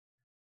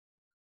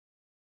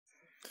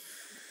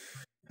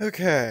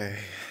Okay.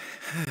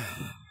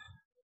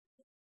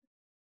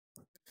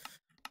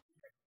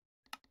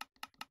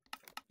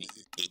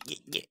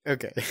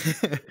 Okay.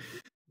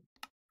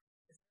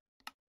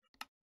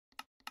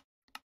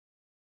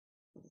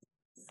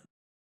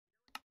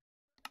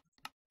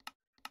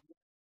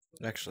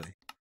 Actually,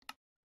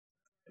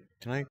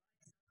 can I?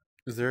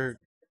 Is there?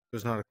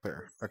 There's not a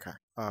clear. Okay.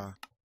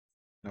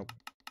 Nope.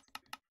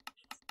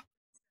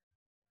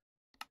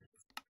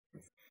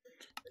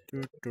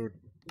 Doot, doot,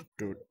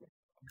 doot,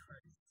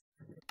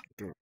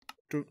 doot,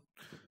 doot,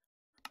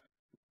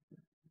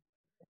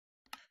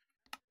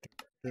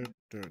 doot,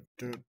 doot,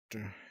 doot,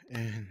 doot.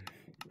 And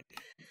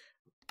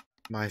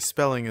my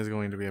spelling is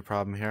going to be a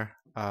problem here.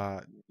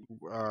 Let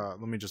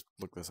me just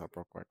look this up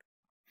real quick.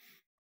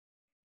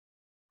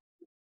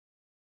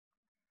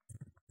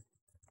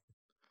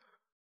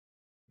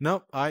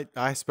 Nope,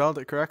 I spelled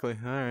it correctly.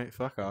 All right,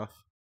 fuck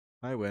off.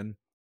 I win.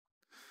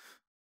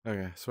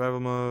 Okay, survival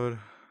mode. I'm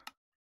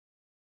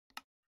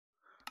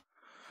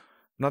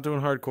not doing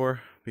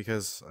hardcore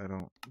because I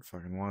don't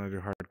fucking want to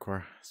do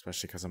hardcore,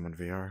 especially because I'm on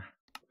VR.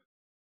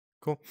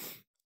 Cool.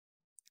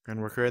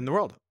 And we're creating the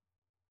world.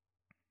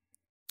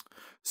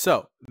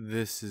 So,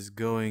 this is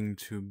going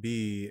to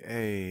be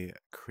a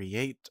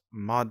Create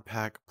mod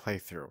pack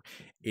playthrough.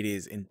 It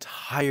is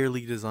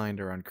entirely designed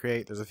around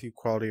Create. There's a few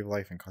quality of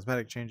life and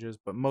cosmetic changes,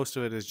 but most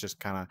of it is just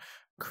kind of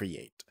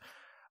Create.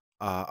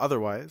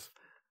 Otherwise,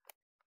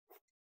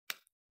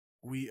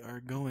 we are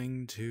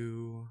going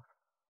to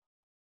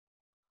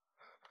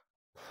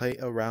play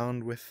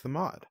around with the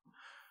mod.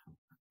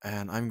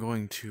 And I'm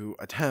going to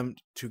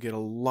attempt to get a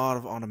lot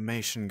of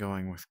automation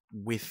going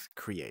with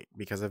Create,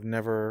 because I've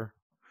never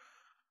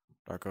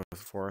Dark Oath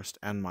Forest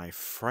and my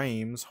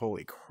frames,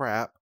 holy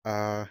crap.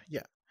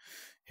 Yeah.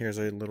 Here's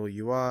a little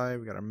UI,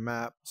 we got a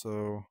map,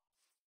 so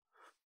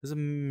there's a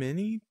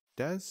mini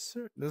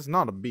desert. This is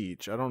not a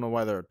beach. I don't know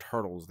why there are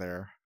turtles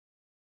there.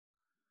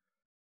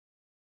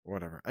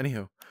 Whatever.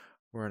 Anywho,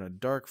 we're in a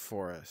dark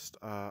forest.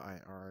 I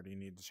already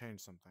need to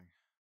change something.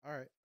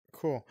 Alright,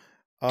 cool.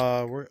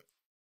 We're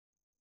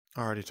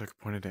I already took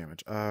a point of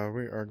damage. We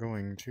are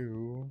going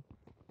to...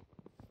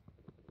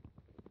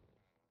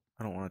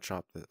 I don't want to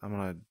chop this. I'm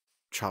gonna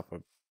chop a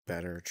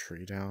better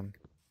tree down.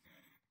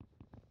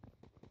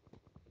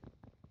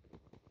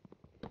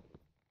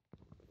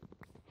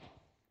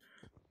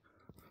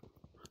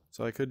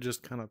 So I could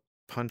just kind of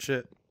punch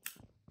it.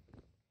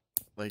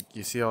 Like,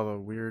 you see all the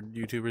weird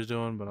YouTubers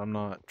doing, but I'm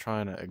not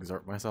trying to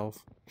exert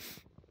myself.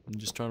 I'm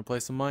just trying to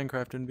play some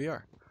Minecraft in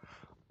VR.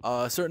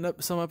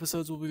 Some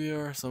episodes will be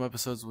VR, some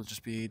episodes will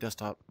just be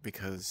desktop,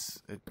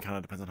 because it kind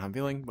of depends on how I'm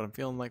feeling, but I'm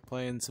feeling like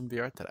playing some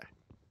VR today.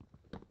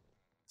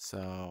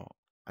 So,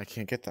 I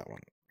can't get that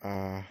one.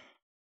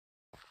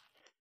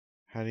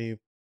 How do you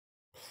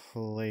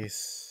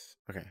place...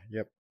 Okay,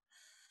 yep.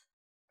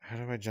 How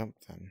do I jump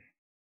then?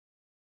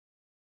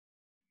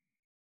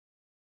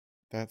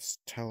 That's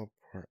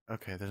teleport.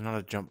 Okay, there's not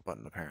a jump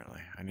button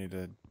apparently. I need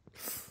to...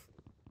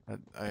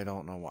 I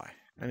don't know why.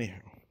 Anywho.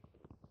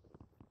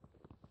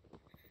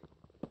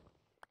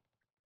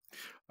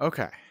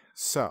 Okay,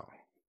 so...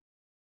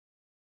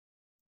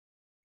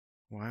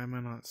 Why am I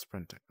not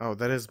sprinting? Oh,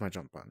 that is my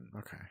jump button.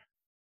 Okay.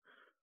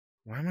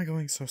 Why am I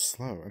going so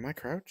slow? Am I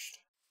crouched?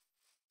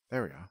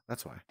 There we go.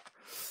 That's why.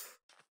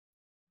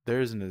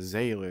 There's an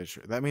azalea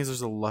tree. That means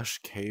there's a lush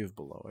cave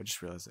below. I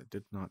just realized I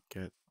did not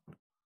get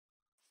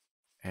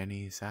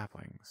any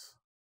saplings.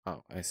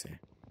 Oh, I see.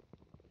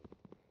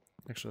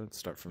 Actually, let's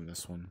start from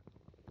this one.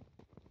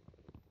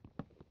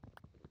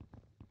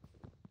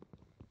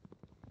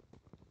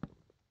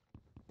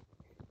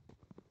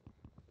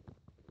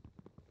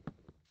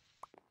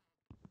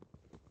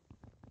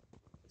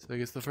 So I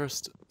guess the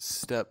first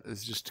step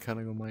is just to kind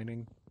of go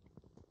mining.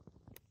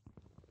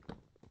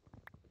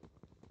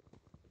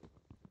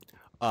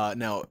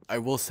 Now, I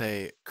will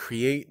say,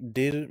 Create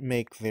did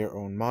make their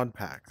own mod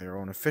pack, their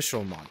own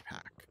official mod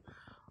pack.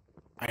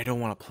 I don't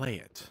want to play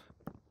it.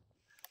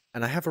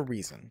 And I have a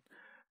reason.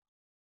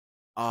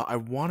 I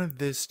wanted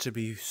this to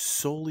be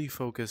solely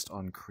focused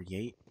on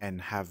Create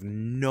and have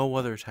no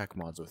other tech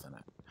mods within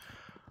it.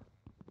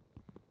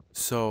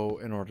 So,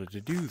 in order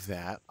to do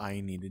that, I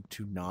needed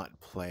to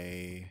not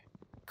play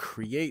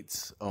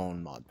Create's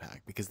own mod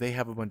pack, because they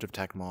have a bunch of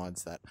tech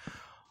mods that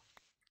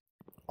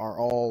are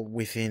all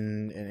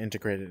within and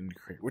integrated into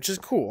Create, which is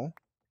cool.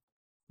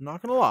 I'm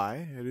not gonna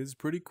lie, it is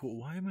pretty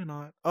cool. Why am I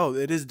not? Oh,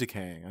 it is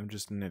decaying. I'm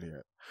just an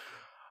idiot.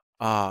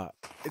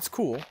 It's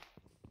cool.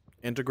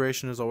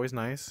 Integration is always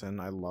nice, and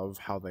I love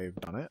how they've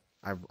done it.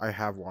 I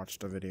have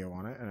watched a video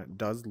on it, and it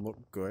does look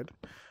good,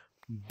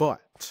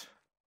 but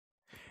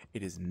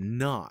it is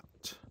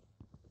not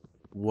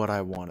what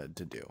I wanted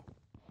to do.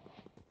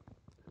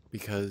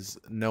 Because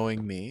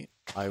knowing me,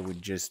 I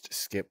would just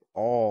skip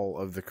all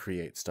of the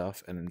Create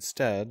stuff, and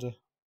instead,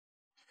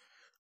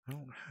 I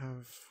don't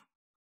have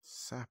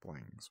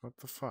saplings. What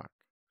the fuck?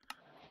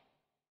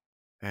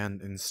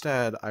 And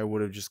instead, I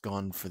would have just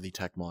gone for the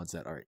tech mods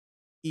that are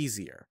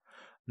easier.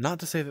 Not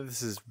to say that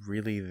this is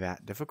really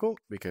that difficult,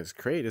 because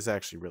Create is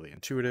actually really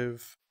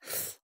intuitive.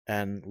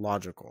 and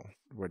logical,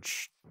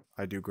 which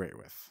I do great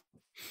with.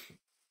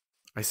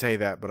 I say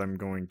that, but I'm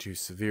going to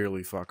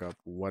severely fuck up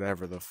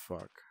whatever the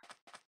fuck.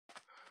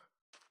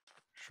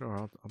 Sure,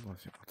 I'll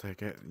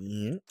take it.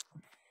 Yeah.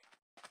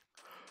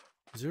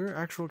 Is there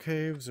actual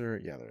caves or...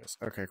 Yeah, there is.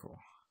 Okay, cool.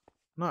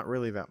 Not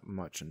really that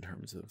much in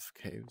terms of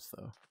caves,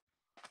 though.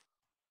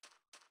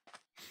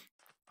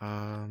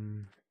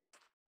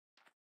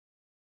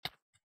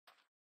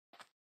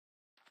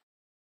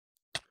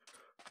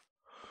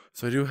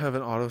 So I do have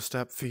an auto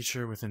step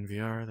feature within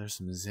VR. There's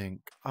some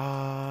zinc.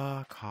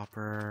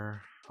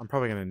 Copper. I'm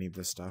probably gonna need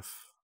this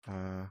stuff.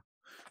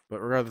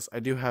 But regardless, I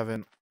do have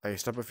a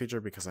step up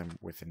feature because I'm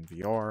within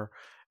VR,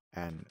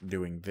 and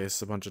doing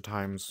this a bunch of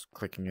times,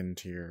 clicking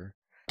into your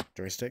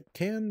joystick,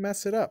 can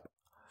mess it up.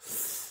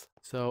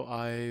 So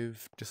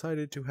I've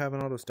decided to have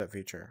an auto step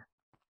feature.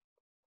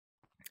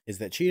 Is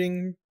that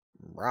cheating?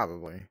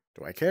 Probably.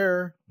 Do I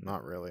care?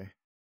 Not really.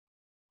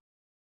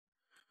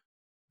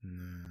 And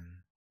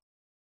then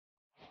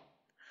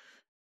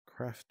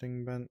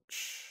crafting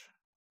bench.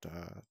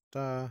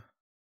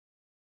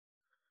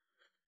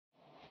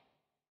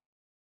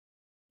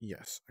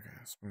 Yes. Okay,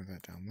 let's move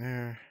that down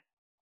there.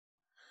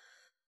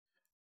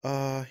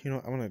 You know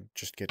what? I'm gonna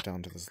just get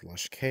down to this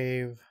lush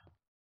cave.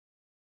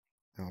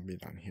 I'll be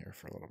down here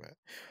for a little bit.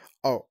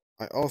 Oh,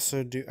 I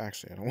also do...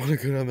 Actually, I don't want to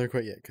go down there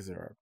quite yet because there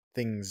are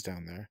things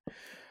down there.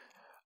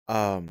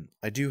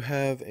 I do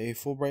have a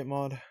Fulbright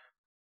mod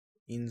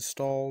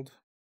installed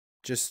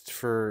just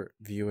for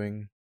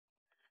viewing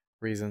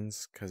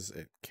reasons because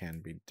it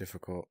can be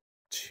difficult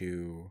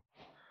to...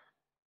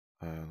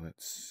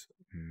 let's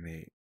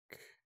make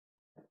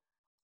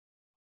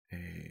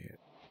a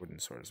wooden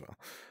sword as well.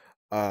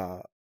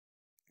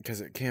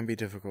 Because it can be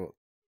difficult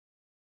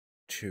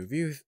to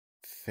view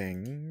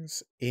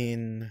things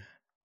in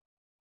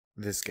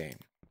this game.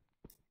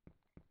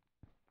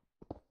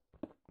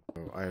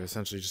 So I've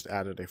essentially just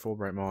added a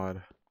Fulbright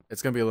mod.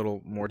 It's going to be a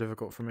little more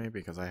difficult for me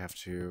because I have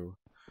to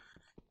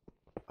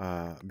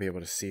be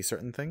able to see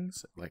certain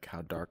things, like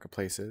how dark a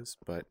place is,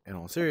 but in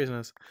all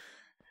seriousness,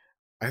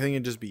 I think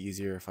it'd just be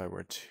easier if I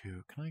were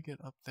to... Can I get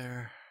up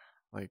there?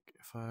 Like,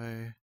 if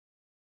I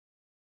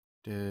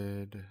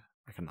did...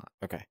 I cannot.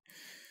 Okay.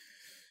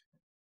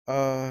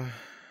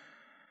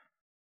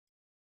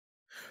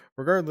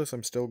 Regardless,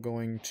 I'm still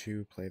going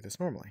to play this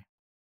normally.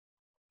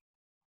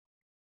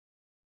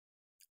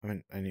 I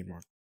mean, I need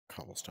more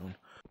cobblestone.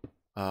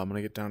 I'm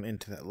going to get down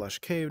into that lush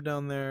cave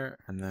down there,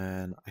 and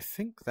then I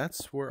think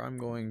that's where I'm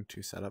going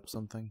to set up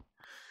something.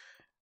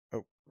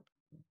 Oh.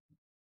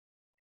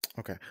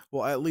 Okay.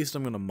 Well, at least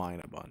I'm going to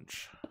mine a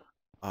bunch.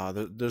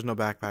 There's no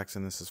backpacks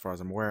in this as far as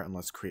I'm aware,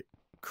 unless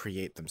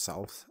Create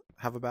themselves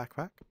have a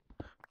backpack,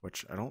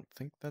 which I don't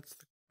think that's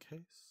the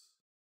case.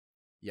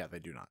 Yeah, they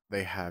do not.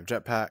 They have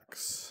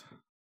jetpacks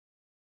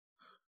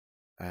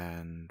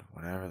and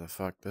whatever the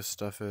fuck this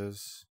stuff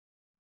is.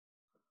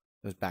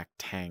 There's back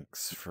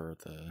tanks for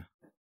the...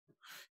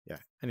 Yeah,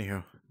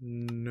 anywho.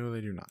 No,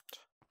 they do not.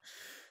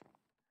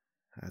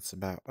 That's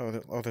about...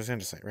 Oh, there's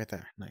andesite right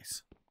there.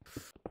 Nice.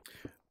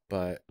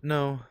 But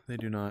no, they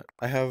do not.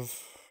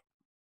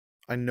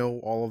 I know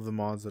all of the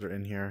mods that are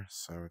in here,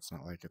 so it's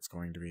not like it's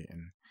going to be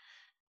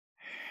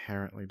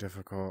inherently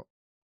difficult.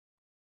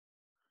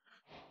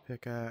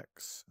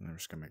 Pickaxe, and I'm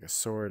just gonna make a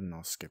sword, and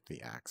I'll skip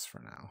the axe for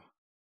now.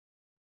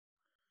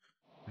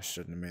 I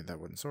shouldn't have made that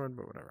wooden sword,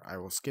 but whatever. I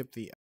will skip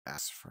the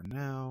axe for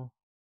now.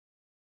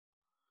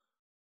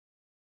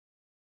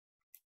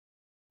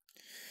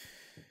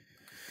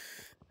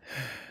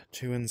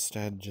 To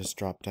instead just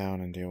drop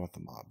down and deal with the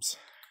mobs.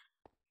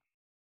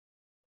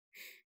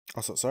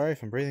 Also, sorry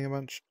if I'm breathing a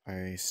bunch.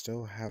 I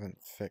still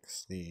haven't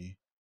fixed the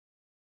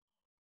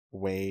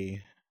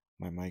way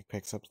my mic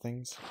picks up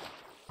things.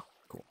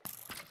 Cool.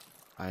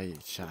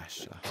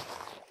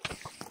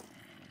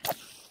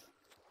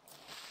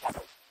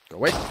 Go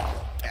away.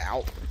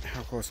 Ow.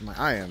 How close am I?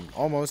 I am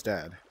almost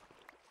dead.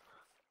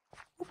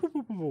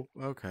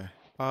 Okay.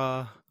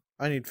 I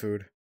need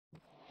food.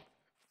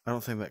 I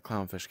don't think that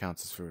clownfish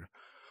counts as food.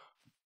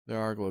 There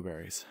are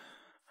glowberries.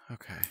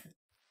 Okay.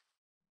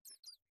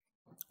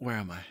 Where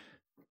am I?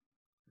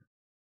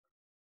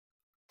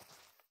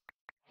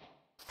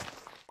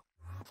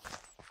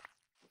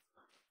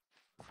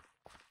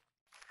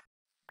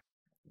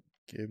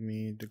 Give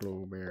me the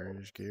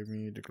glowberries. Give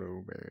me the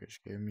glowberries.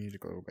 Give me the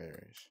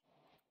glowberries.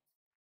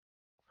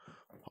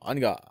 On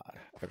God.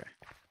 Okay.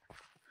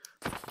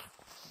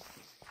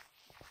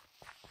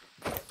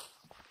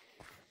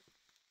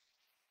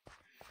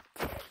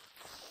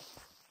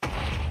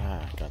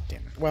 God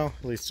damn it. Well,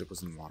 at least it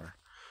was in water.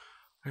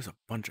 There's a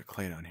bunch of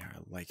clay down here. I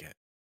like it.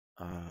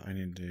 I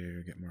need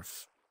to get more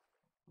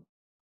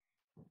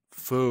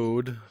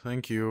food.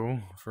 Thank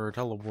you for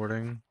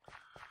teleporting.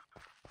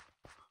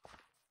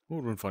 What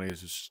would have been funny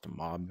is there's just a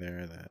mob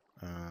there that,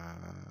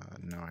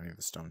 no, I need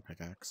the stone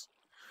pickaxe.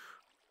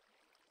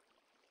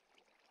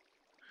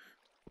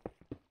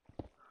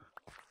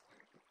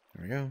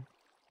 There we go.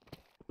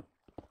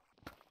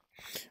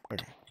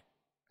 Okay.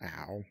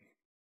 Ow.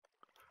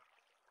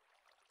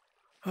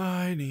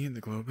 I need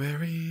the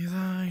glowberries.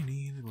 I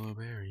need the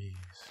glowberries.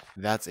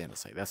 That's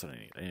andesite. That's what I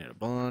need. I need a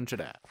bunch of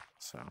that.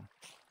 So.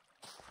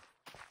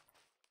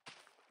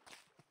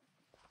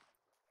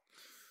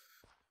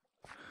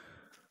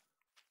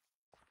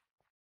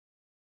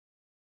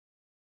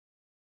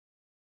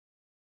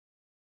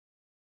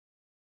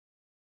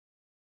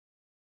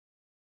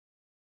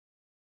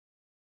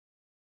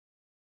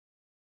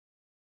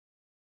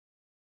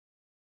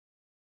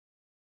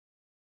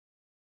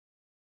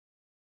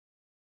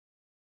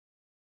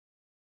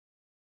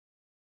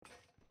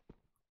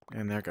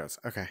 And there it goes.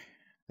 Okay.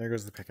 There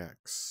goes the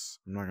pickaxe.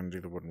 I'm not going to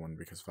do the wooden one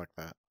because fuck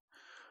that.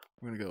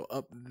 We're going to go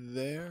up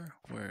there.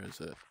 Where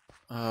is it?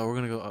 We're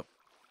going to go up,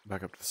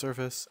 back up to the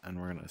surface, and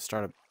we're going to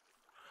start up,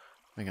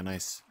 make a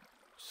nice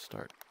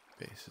start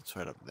base. It's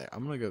right up there.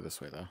 I'm going to go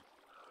this way, though.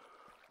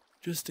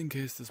 Just in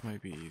case this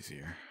might be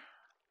easier.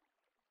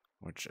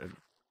 Which it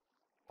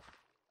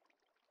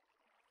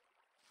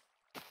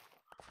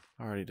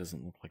already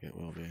doesn't look like it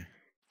will be.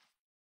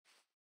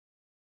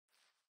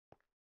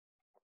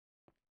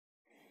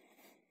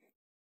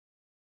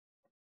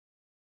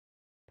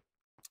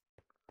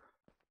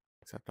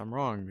 Except I'm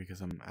wrong because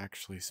I'm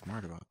actually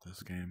smart about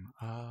this game.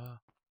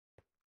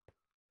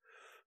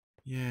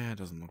 Yeah, it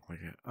doesn't look like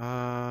it.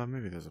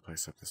 Maybe there's a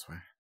place up this way.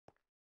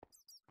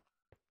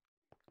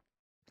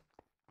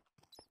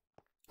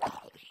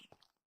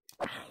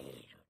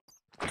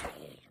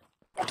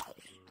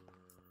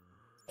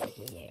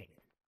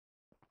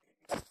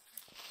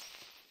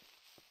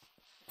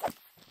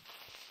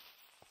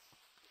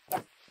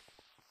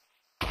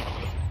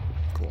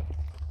 Cool.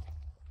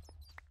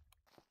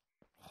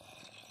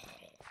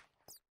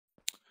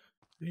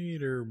 Hey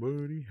there,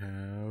 buddy.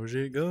 How's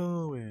it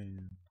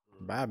going?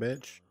 Bye,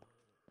 bitch.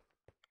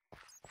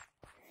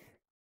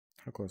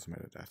 How close am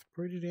I to death?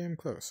 Pretty damn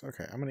close.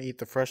 Okay, I'm gonna eat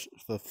the flesh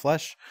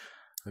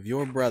of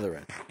your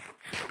brethren.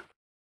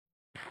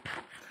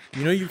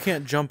 You know you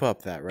can't jump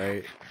up that,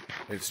 right?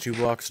 It's 2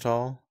 blocks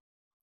tall.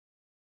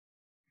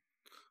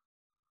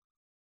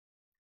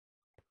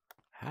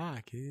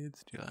 Hi,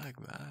 kids. Do you like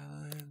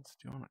violence?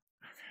 Do you want to...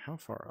 Okay, how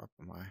far up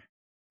am I?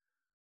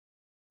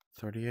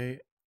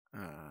 38?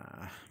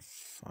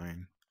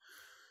 Fine.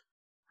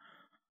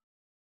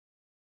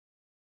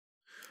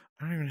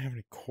 I don't even have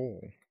any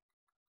coal.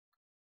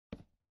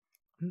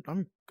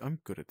 I'm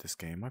good at this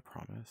game, I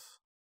promise.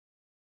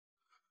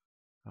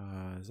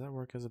 Does that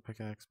work as a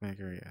pickaxe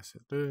maker? Yes,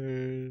 it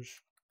does.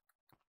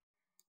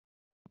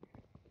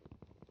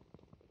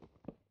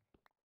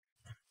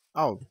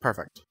 Oh,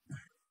 perfect.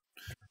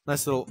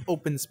 Nice little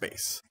open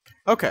space.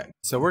 Okay,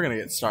 so we're gonna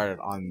get started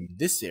on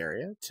this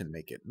area to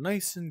make it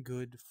nice and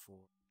good for...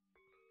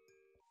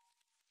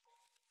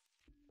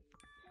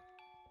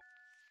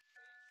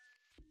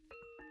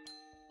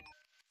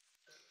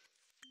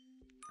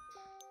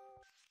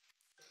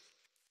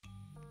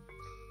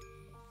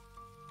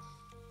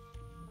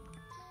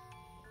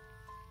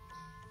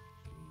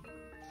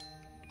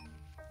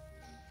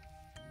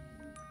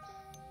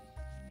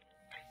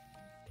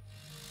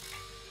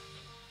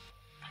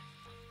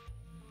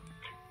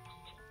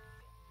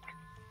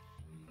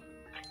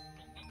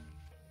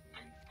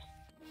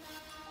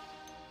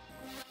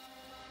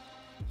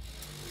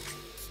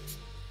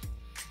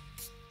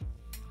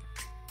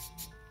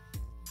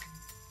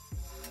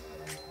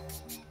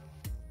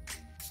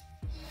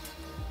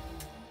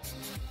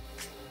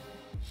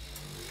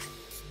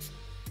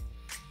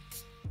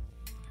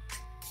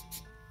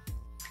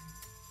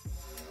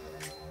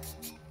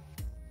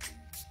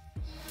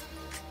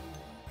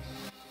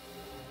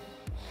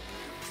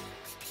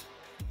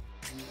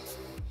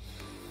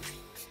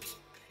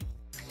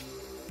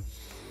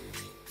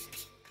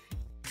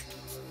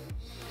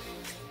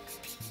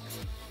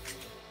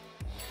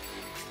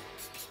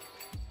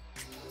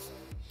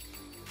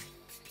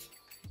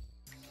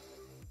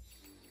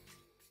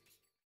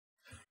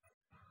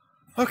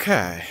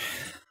 Okay,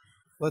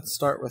 let's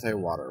start with a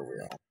water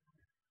wheel.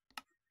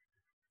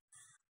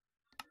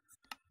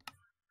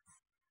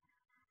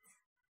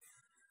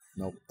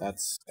 Nope,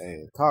 that's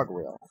a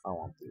cogwheel. I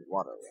want the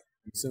water wheel.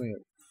 I'm assuming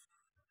it...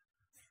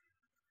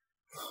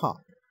 Huh.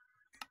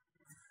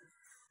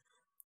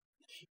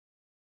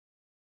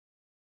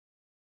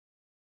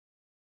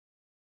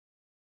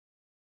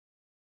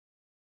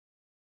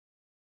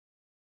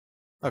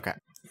 Okay.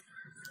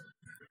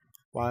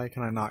 Why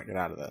can I not get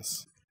out of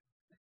this?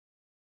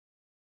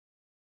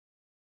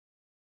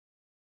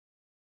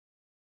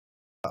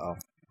 Uh-oh.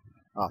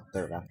 Oh,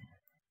 there we go.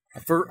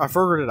 I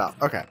figured it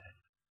out. Okay.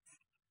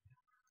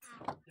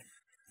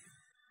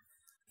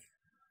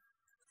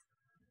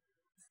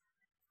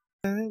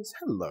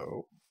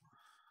 Hello.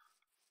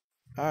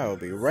 I'll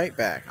be right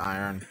back,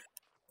 Iron.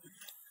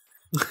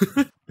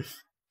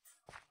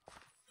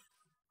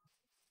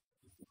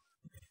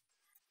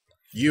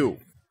 You,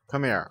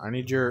 come here. I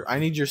need your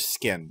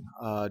skin.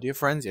 Do you have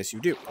friends? Yes,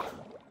 you do.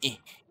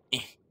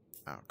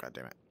 Oh, god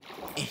damn it.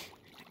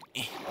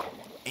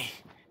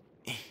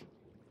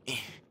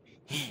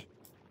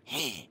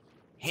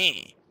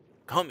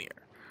 Come here.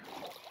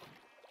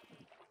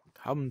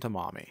 Come to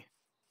mommy.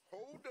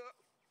 Hold up.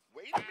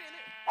 Wait a minute.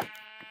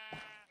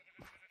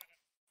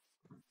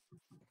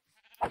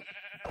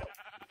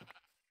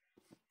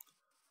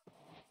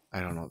 I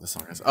don't know what the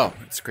song is. Oh,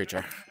 it's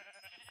Creature.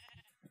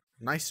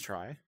 Nice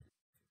try.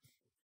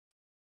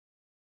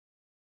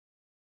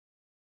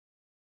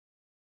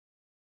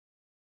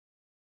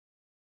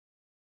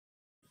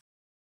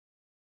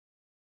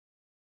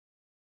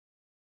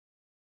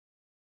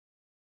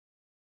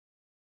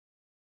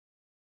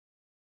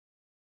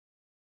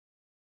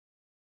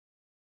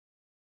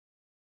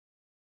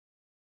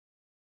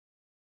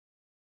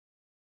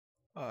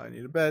 I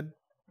need a bed.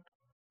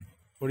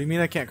 What do you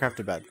mean I can't craft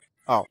a bed?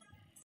 Oh.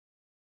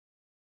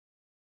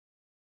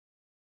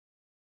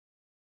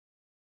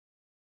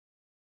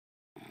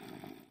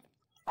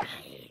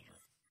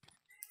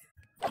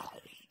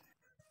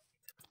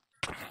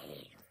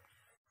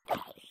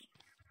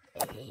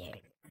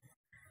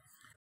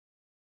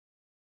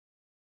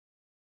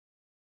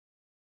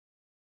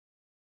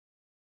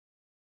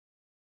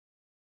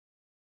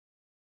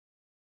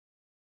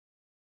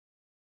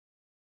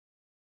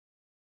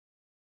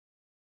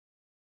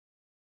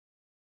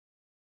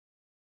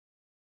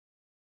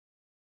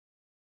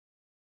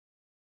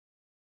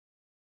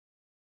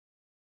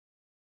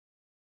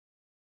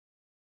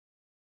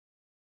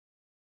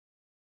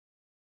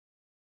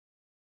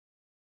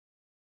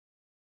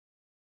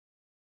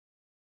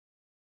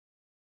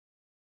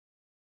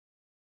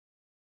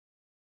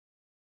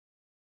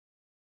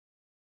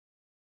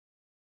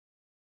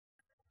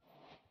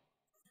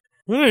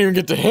 We didn't even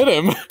get to hit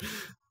him.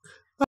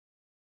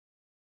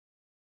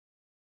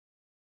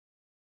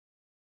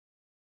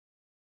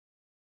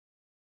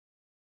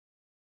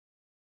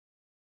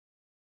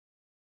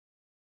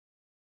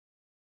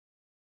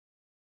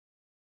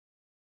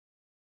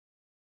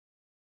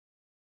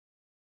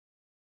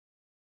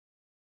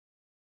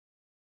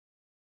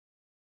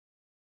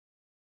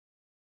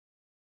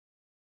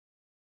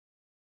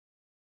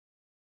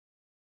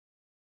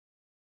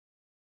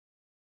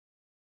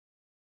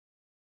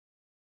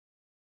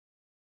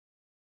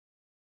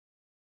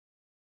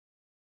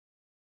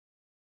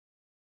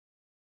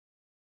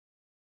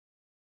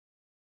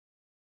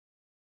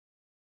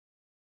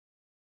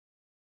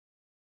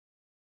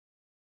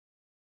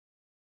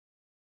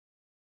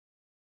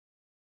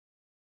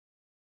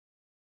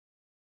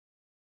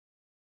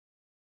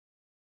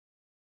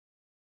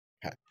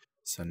 Okay.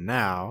 So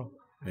now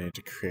I need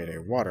to create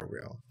a water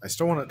wheel. I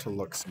still want it to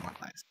look somewhat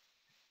nice.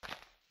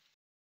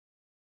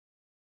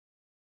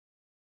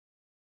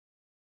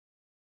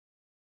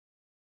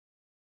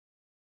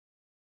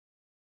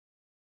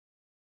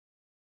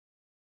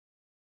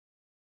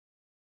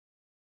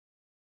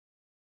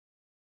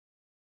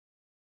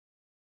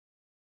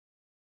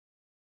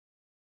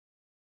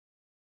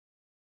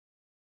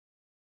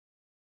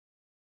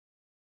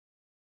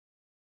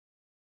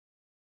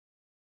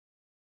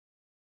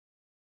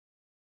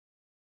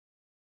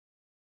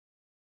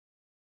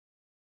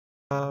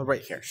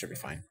 Right here should be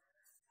fine.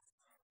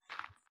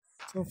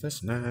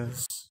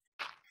 Selfishness.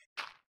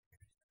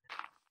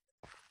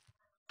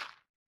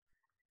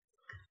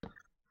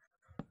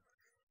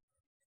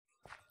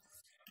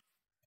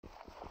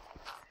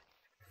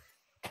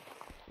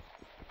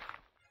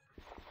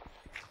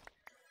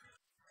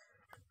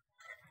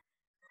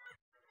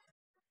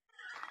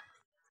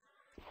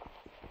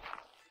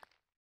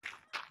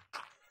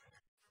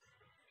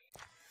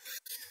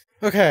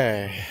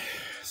 Okay,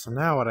 so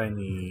now what I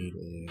need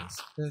is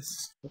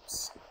this.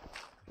 Oops.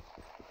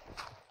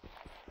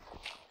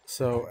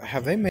 So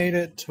have they made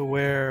it to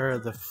where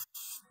the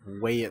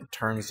way it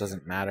turns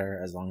doesn't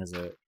matter as long as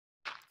it...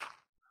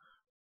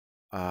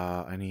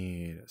 I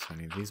need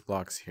these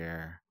blocks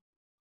here.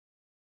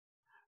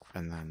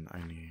 And then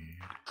I need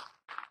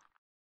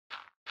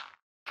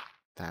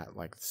that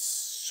like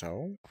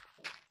so,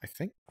 I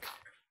think.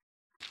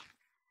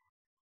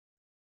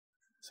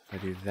 So if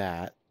I do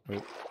that,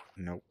 oh,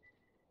 nope.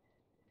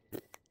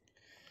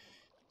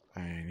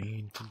 I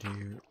need to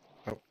do,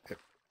 oh,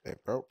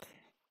 it broke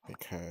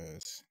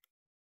because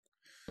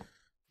there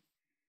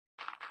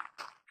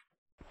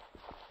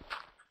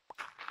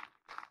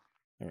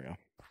we go.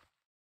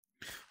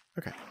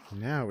 Okay,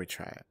 now we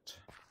try it.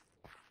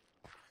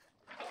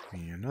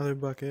 Give me another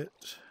bucket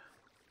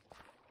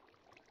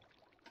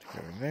to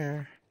go in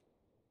there.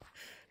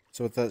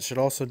 So what that should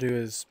also do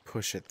is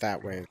push it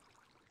that way.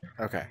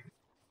 Okay.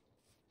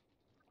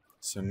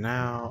 So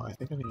now I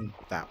think I need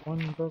that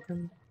one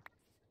broken.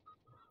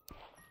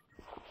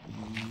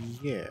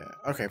 Yeah.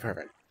 Okay,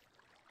 perfect.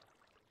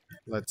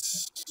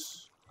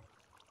 Let's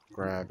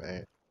grab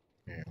a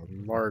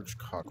large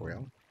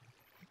cogwheel.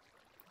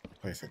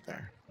 Place it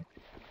there.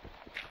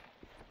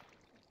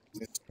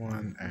 This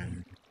one,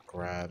 and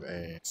grab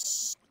a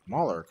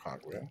smaller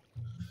cogwheel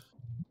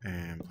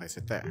and place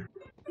it there.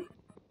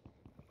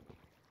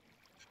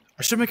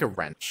 I should make a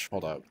wrench.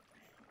 Hold up.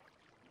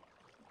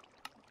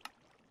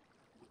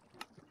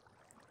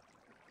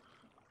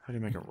 How do you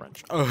make a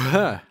wrench?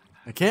 Oh,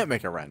 I can't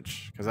make a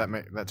wrench because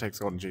that takes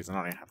golden cheese, and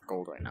I don't even have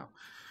gold right now.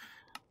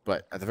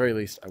 But at the very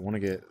least, I want to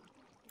get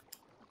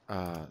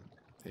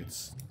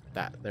it's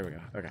that. There we go.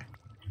 Okay.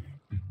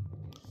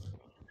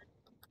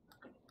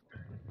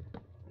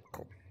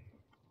 Cool.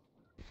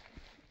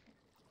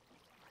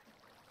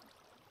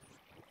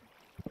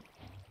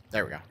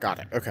 There we go. Got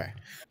it. Okay.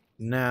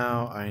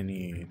 Now I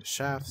need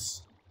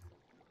shafts.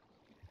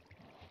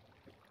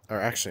 Or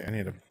actually, I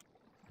need a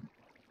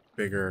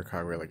bigger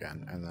cogwheel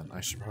again. And then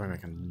I should probably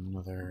make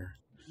another...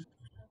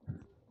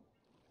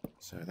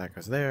 So that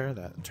goes there.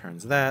 That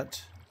turns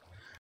that.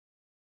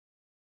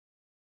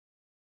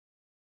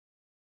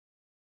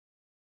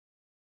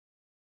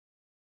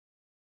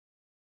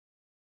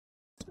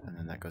 And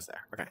then that goes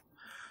there. Okay.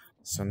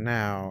 So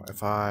now,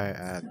 if I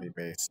add the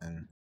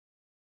basin...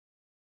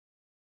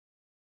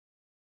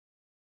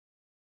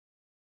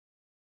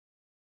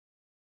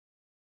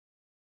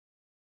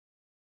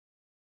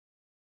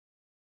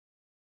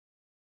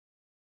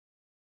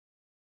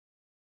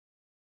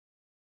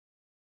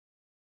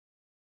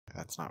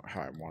 That's not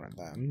how I wanted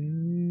that.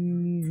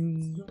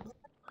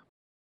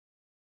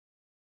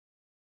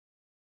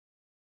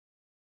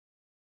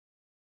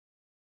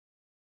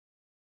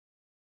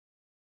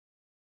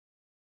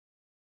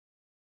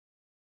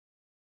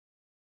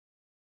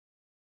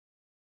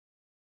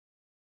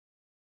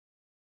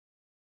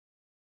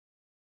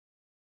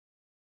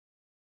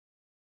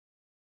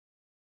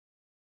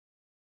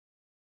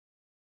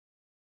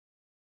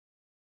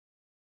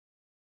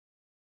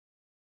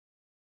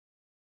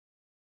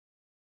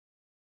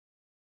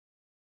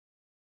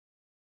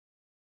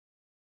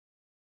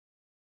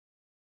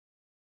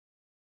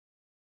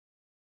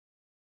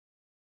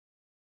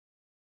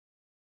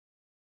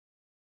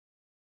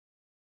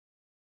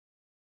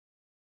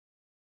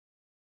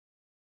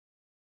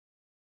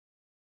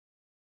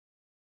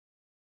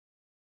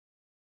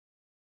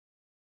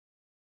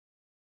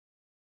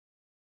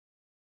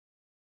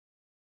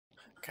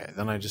 Okay,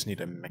 then I just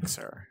need a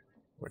mixer,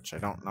 which I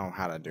don't know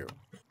how to do.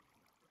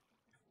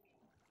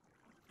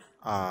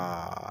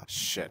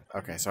 Shit.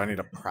 Okay, so I need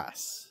a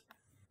press.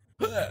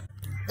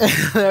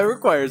 That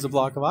requires a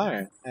block of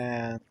iron.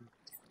 And,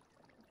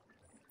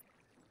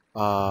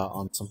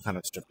 on some kind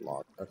of strip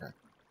log. Okay.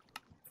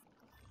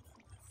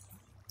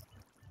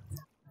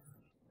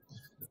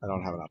 I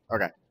don't have enough.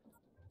 Okay.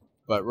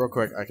 But real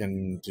quick, I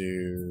can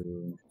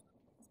do...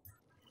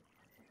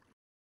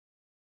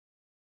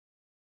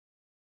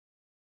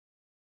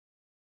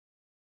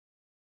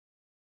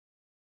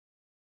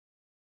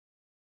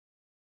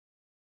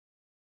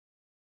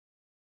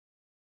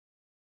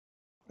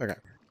 Okay.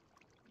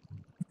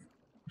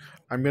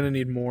 I'm gonna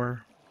need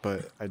more,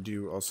 but I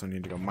do also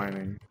need to go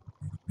mining.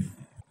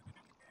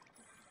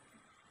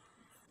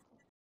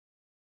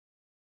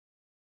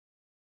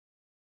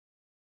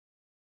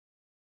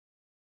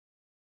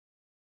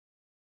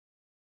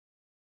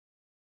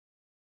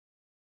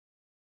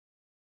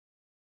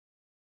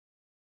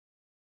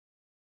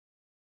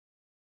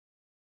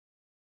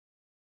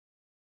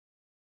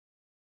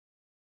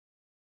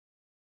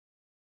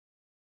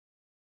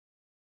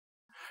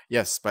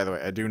 Yes, by the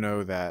way, I do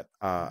know that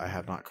I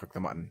have not cooked the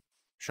mutton.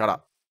 Shut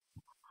up.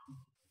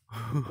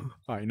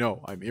 I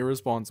know, I'm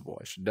irresponsible.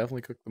 I should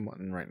definitely cook the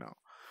mutton right now.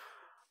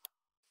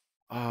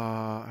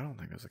 I don't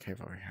think there's a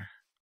cave over here.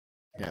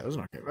 Yeah, there's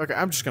no cave. Okay,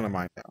 I'm just gonna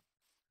mine now.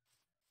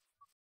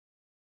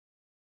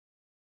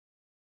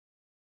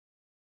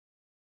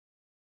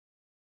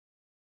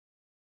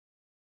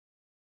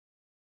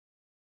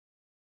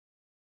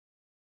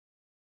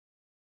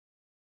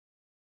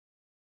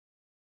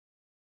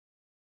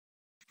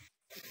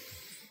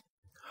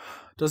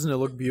 Doesn't it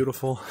look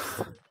beautiful?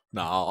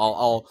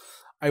 No,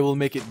 I will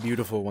make it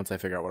beautiful once I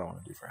figure out what I want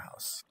to do for a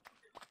house.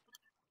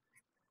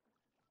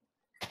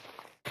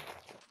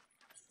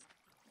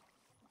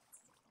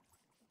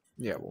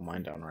 Yeah, we'll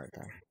mine down right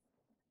there.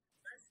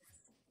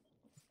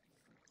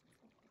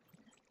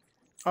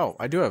 Oh,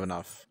 I do have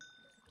enough.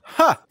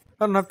 Ha!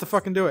 I don't have to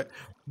fucking do it.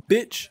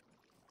 Bitch!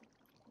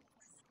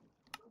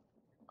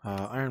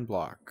 Iron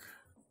block.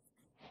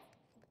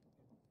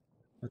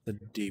 At the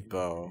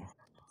depot.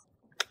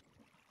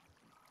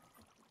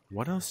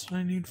 What else do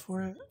I need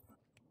for it?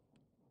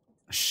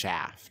 A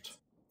shaft.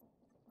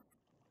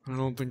 I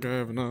don't think I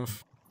have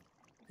enough.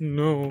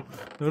 No,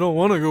 I don't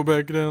want to go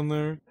back down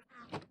there.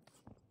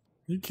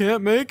 You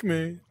can't make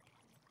me.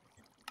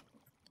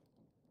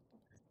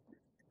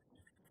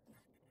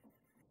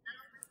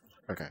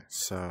 Okay,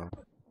 so...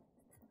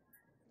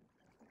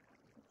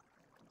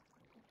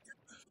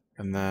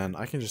 And then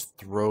I can just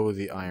throw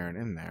the iron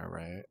in there,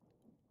 right?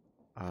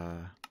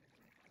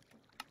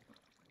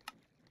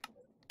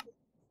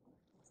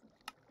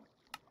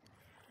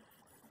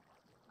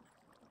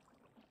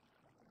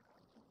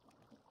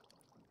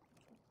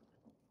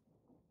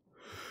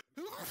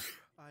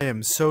 I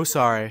am so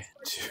sorry.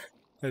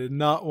 I did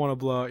not want to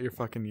blow out your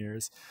fucking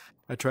ears.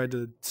 I tried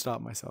to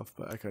stop myself,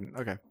 but I couldn't.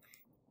 Okay.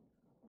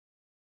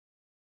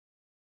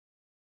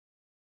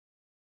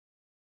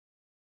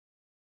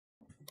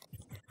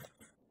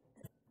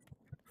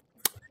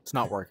 It's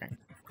not working.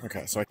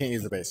 Okay, so I can't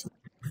use the basement.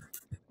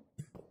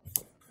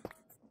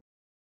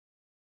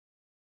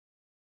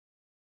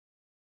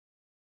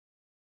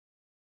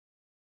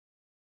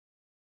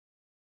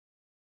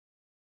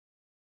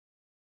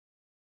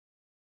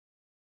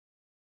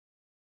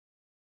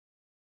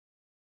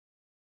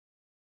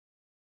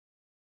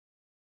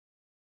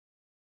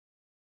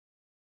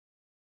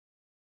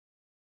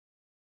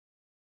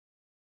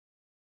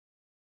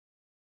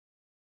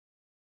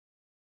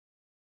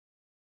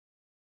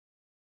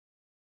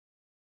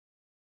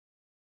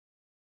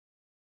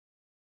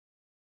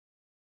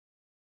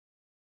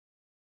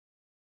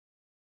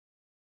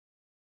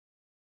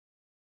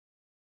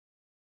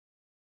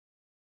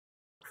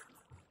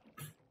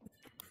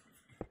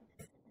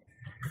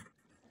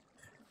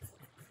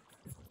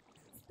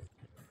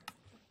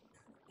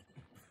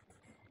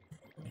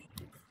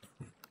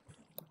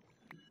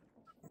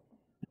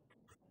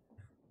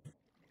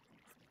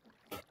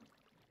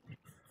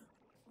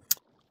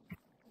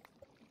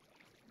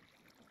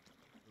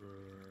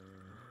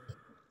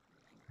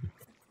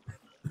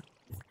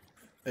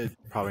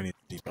 probably need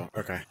a depot.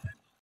 Okay.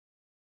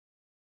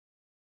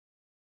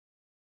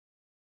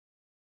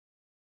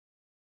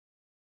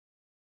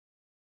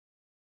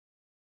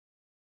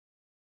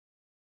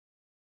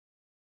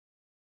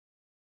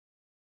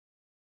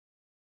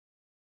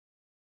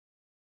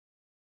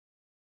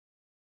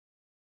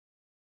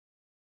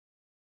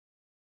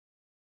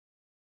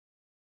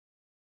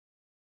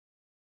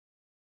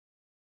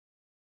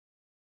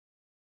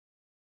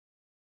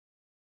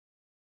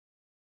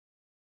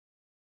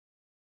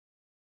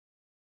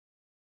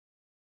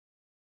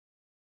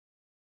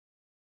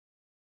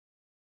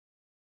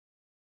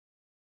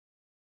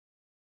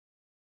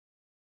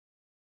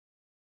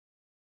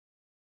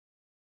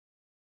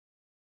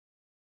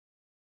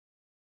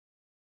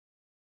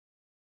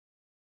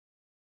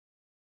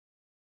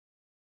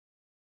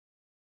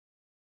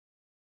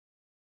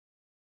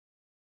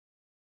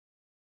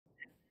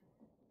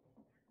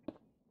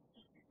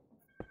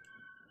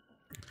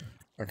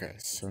 Okay,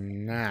 so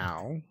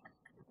now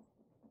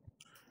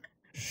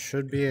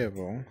should be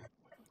able.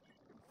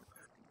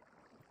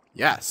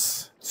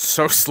 Yes!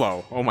 So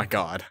slow. Oh my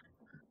god.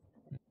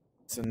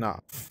 It's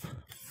enough.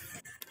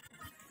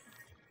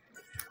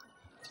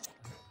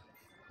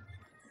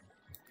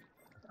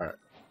 Alright.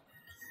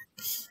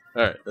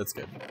 Alright, that's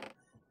good.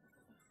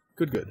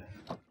 Good.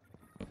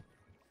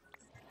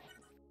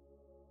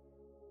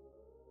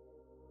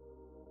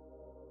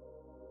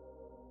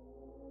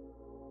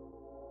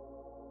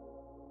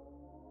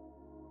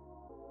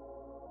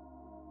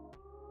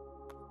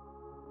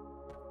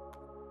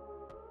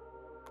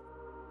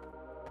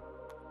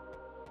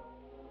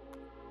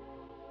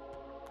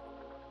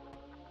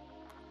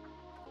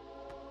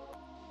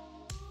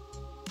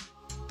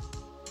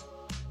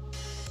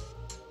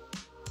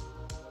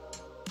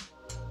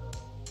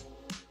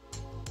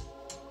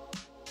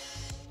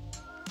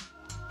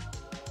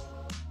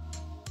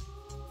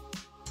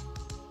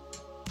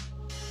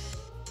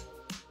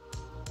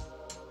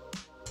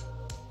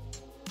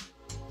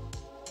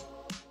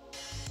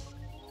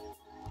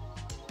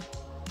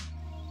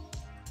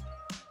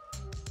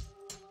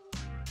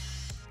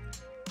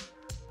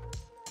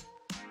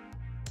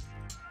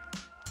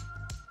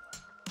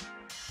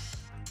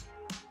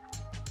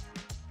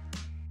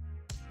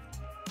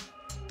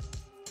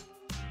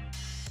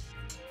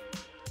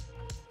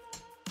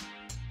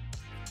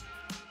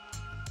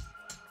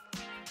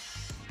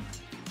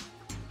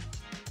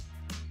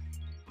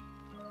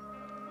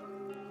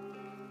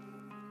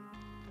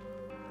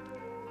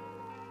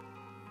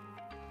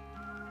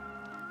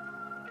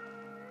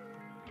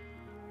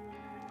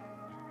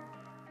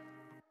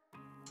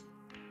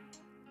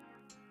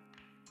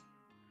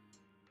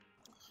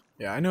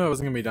 Yeah, I knew I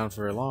wasn't gonna be down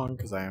for very long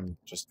because I am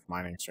just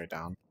mining straight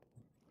down.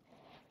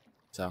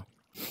 So,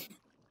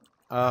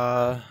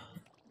 right,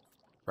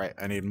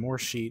 I need more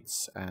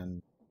sheets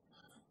and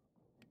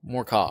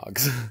more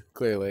cogs,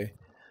 clearly,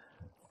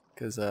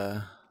 because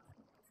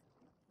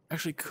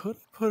actually could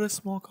put a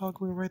small cog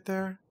wheel right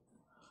there.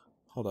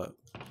 Hold up,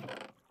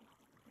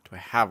 do I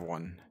have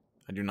one?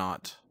 I do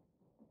not.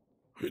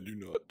 I do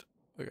not.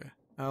 Okay,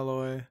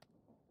 alloy,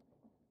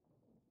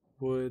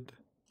 wood.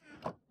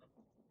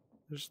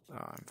 There's, oh,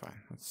 I'm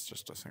fine. That's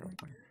just a single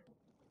thing.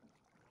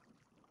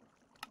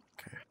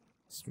 Okay,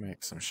 let's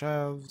make some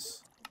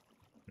shelves.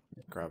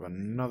 Grab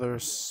another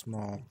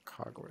small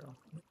cogwheel.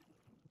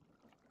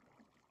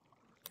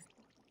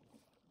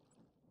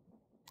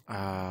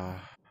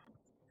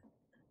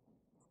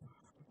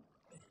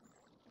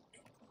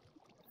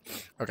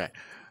 Okay,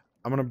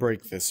 I'm gonna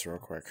break this real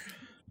quick.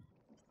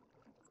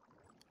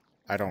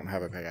 I don't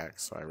have a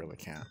pickaxe, so I really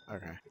can't.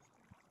 Okay.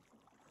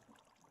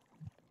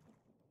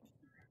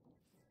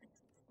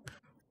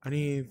 I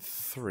need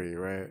 3,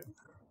 right?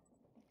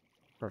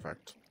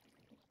 Perfect.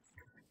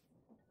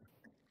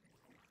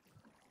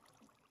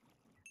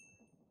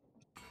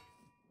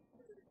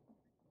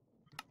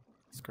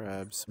 Let's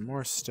grab some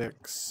more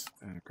sticks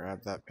and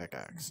grab that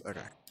pickaxe.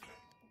 Okay.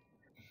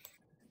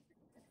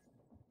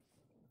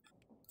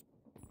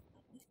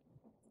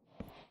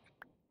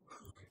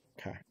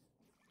 Okay.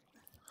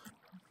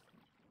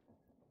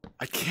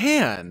 I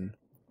can!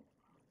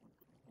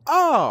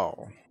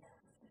 Oh!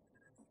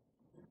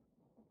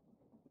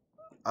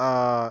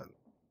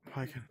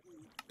 I can...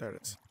 There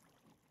it is.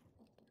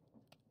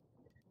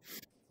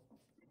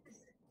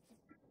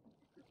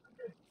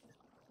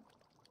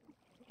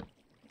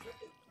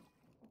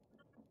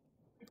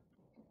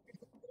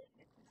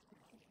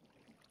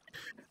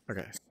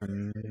 Okay, so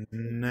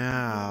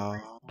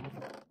now...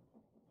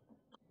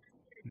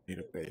 Need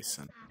a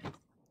basin.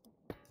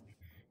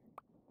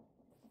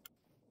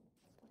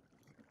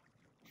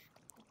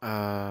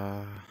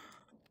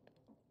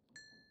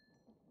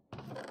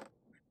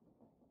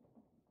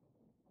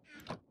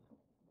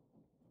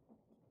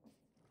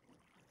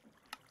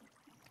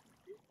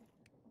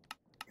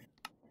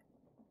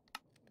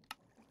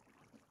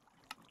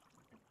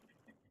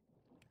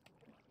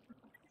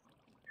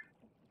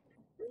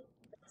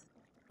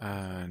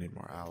 I need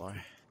more alloy.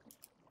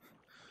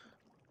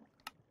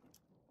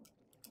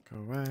 Go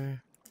away.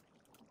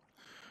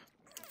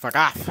 Fuck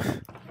off!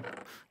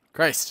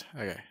 Christ!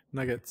 Okay,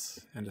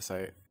 nuggets,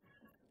 andesite.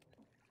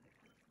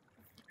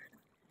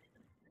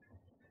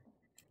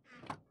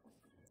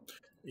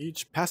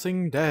 Each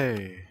passing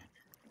day.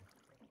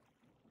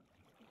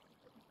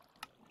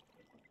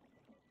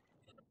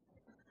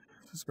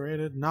 This is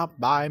created not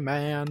by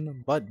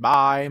man, but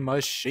by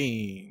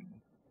machine.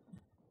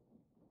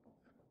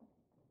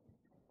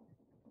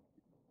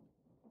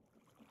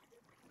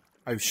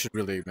 I should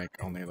really make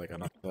only like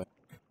enough of that.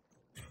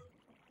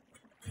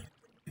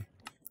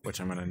 Which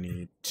I'm gonna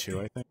need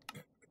 2, I think.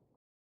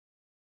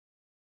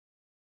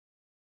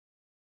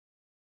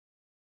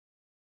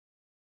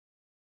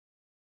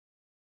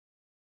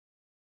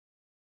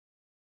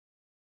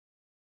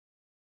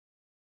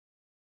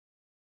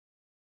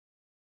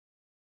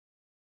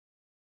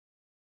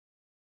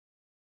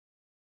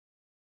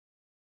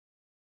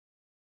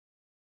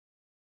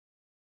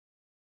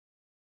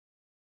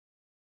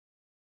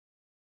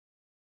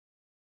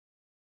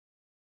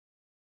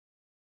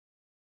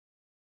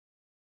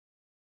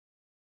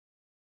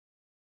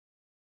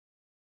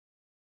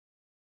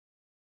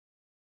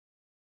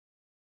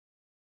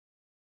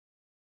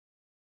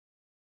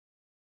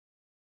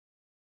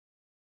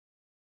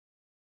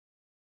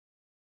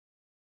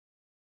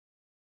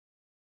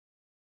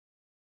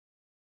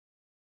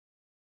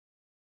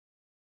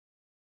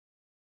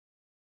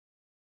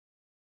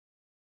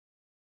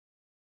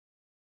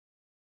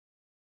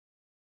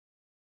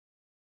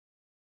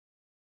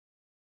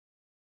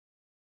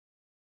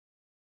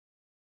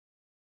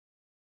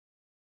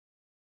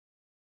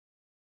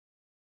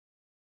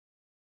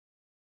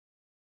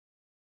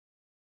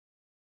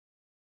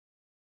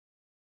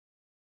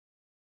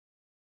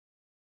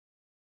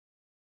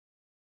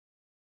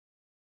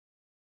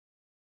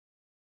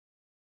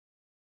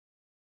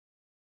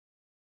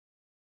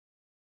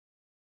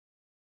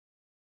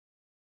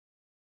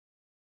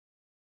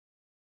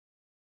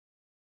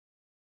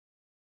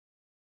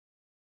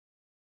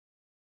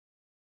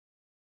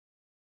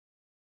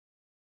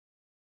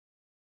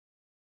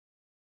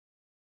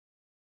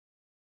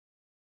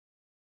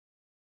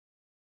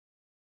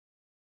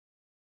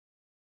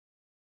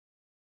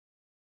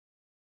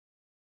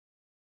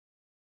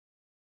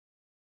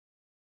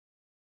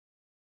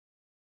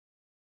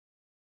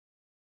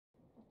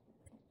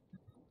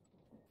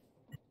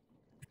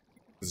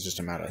 It's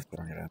just a matter of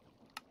throwing it in.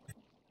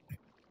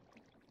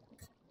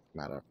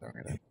 Matter of throwing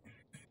it in.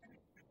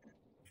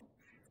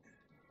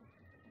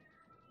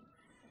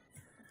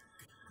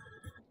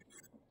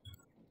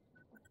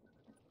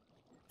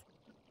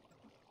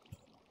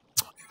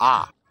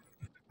 Ah,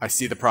 I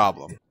see the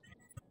problem.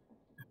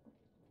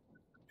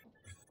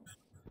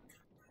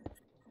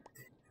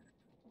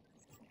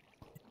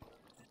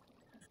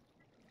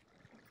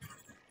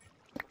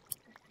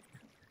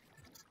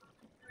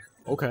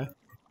 Okay.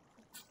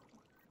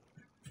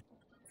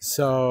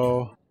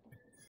 So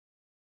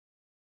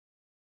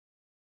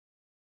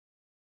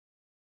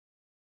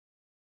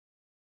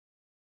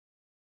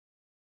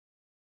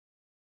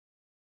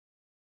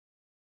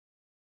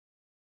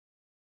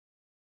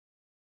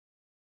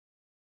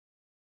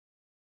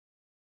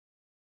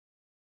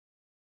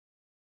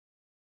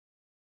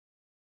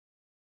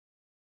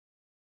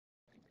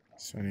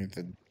I need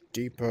the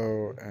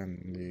depot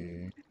and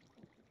the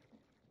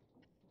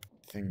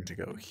thing to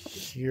go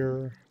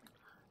here.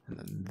 And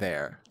then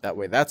there. That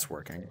way that's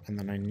working. And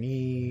then I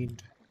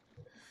need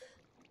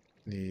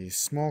the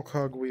small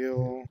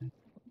cogwheel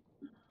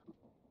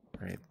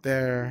right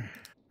there.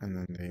 And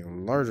then the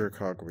larger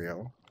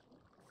cogwheel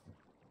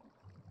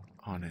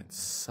on its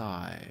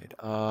side.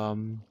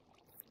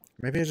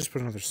 Maybe I just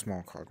put another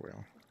small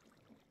cogwheel.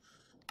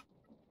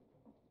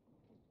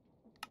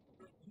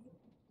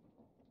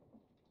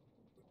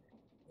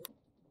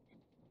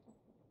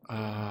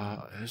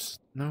 There's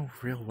no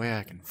real way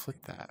I can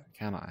flip that,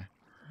 can I?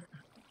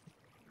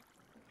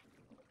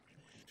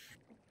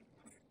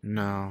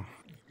 No.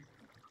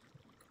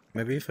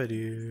 Maybe if I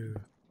do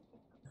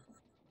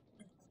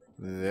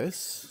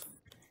this?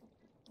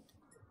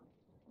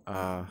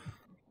 I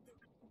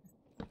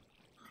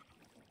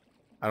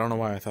don't know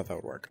why I thought that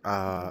would work.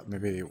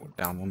 Maybe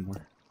down one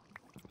more.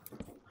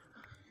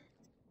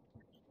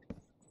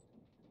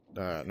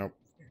 Nope.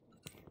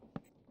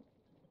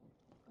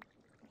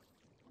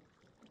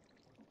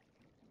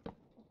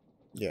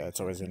 Yeah, it's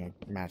always gonna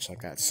match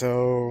like that.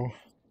 So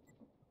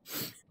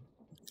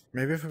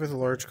maybe if I put a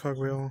large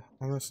cogwheel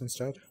on this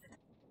instead?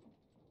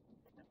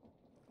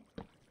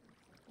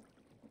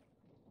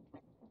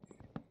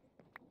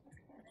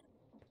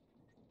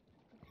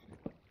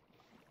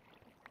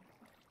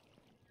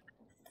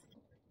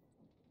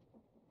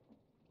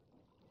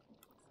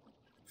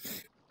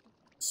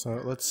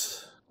 So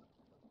let's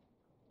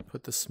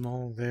put the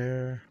small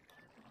there.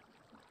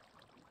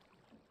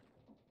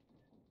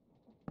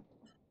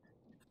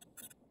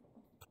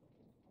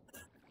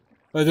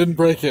 I didn't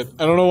break it.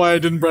 I don't know why I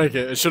didn't break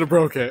it. I should have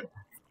broke it.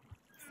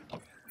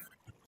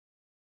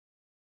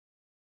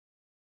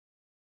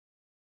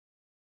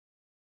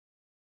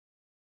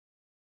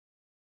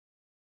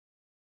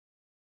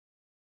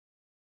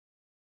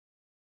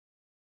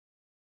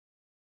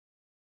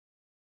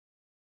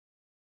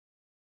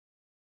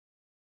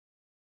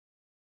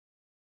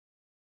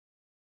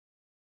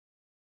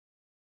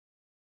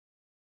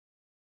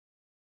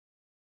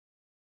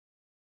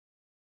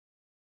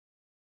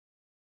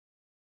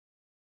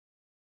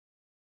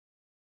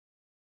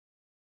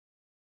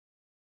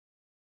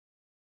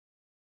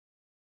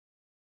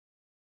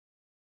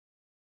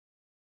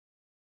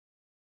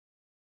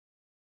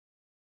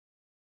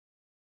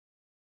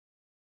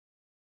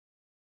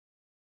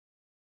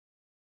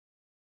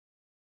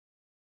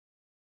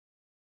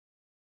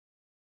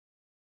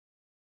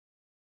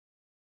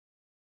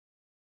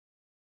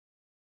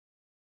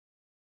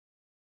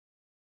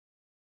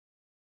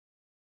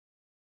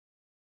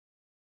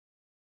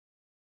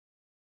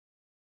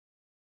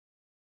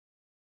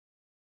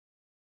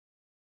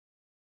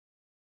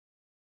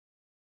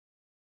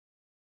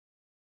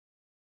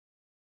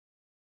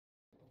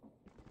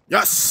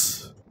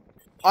 Yes!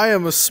 I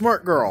am a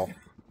smart girl.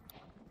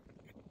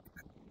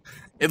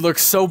 It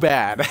looks so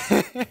bad.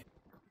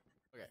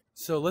 Okay,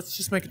 so let's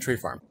just make a tree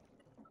farm.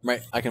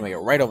 Right, I can make it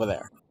right over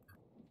there.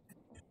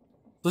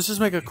 Let's just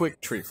make a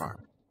quick tree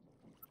farm.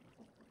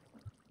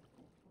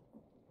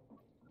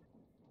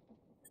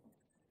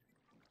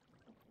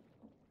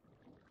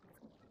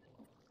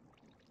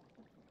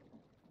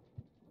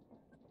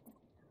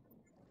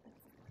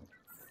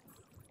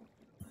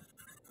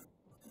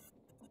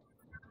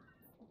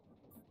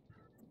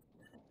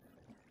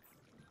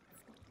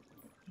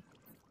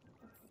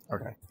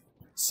 Okay.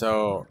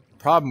 So,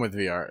 problem with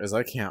VR is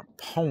I can't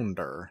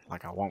ponder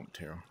like I want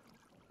to.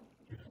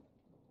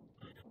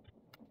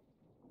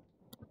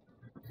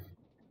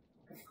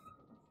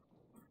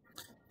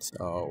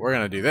 So, we're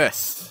gonna do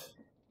this.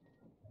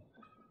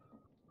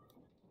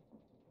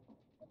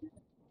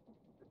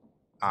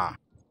 Ah.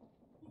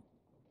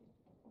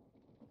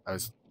 I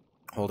was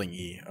holding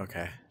E,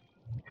 okay.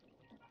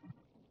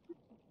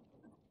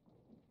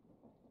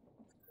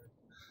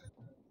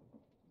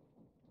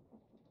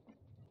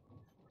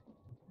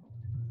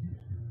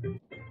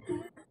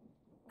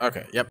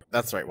 Okay, yep,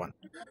 that's the right one.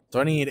 So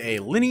I need a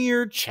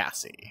linear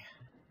chassis.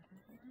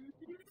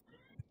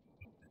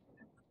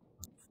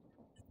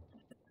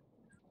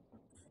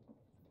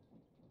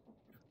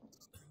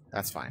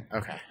 That's fine,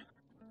 okay.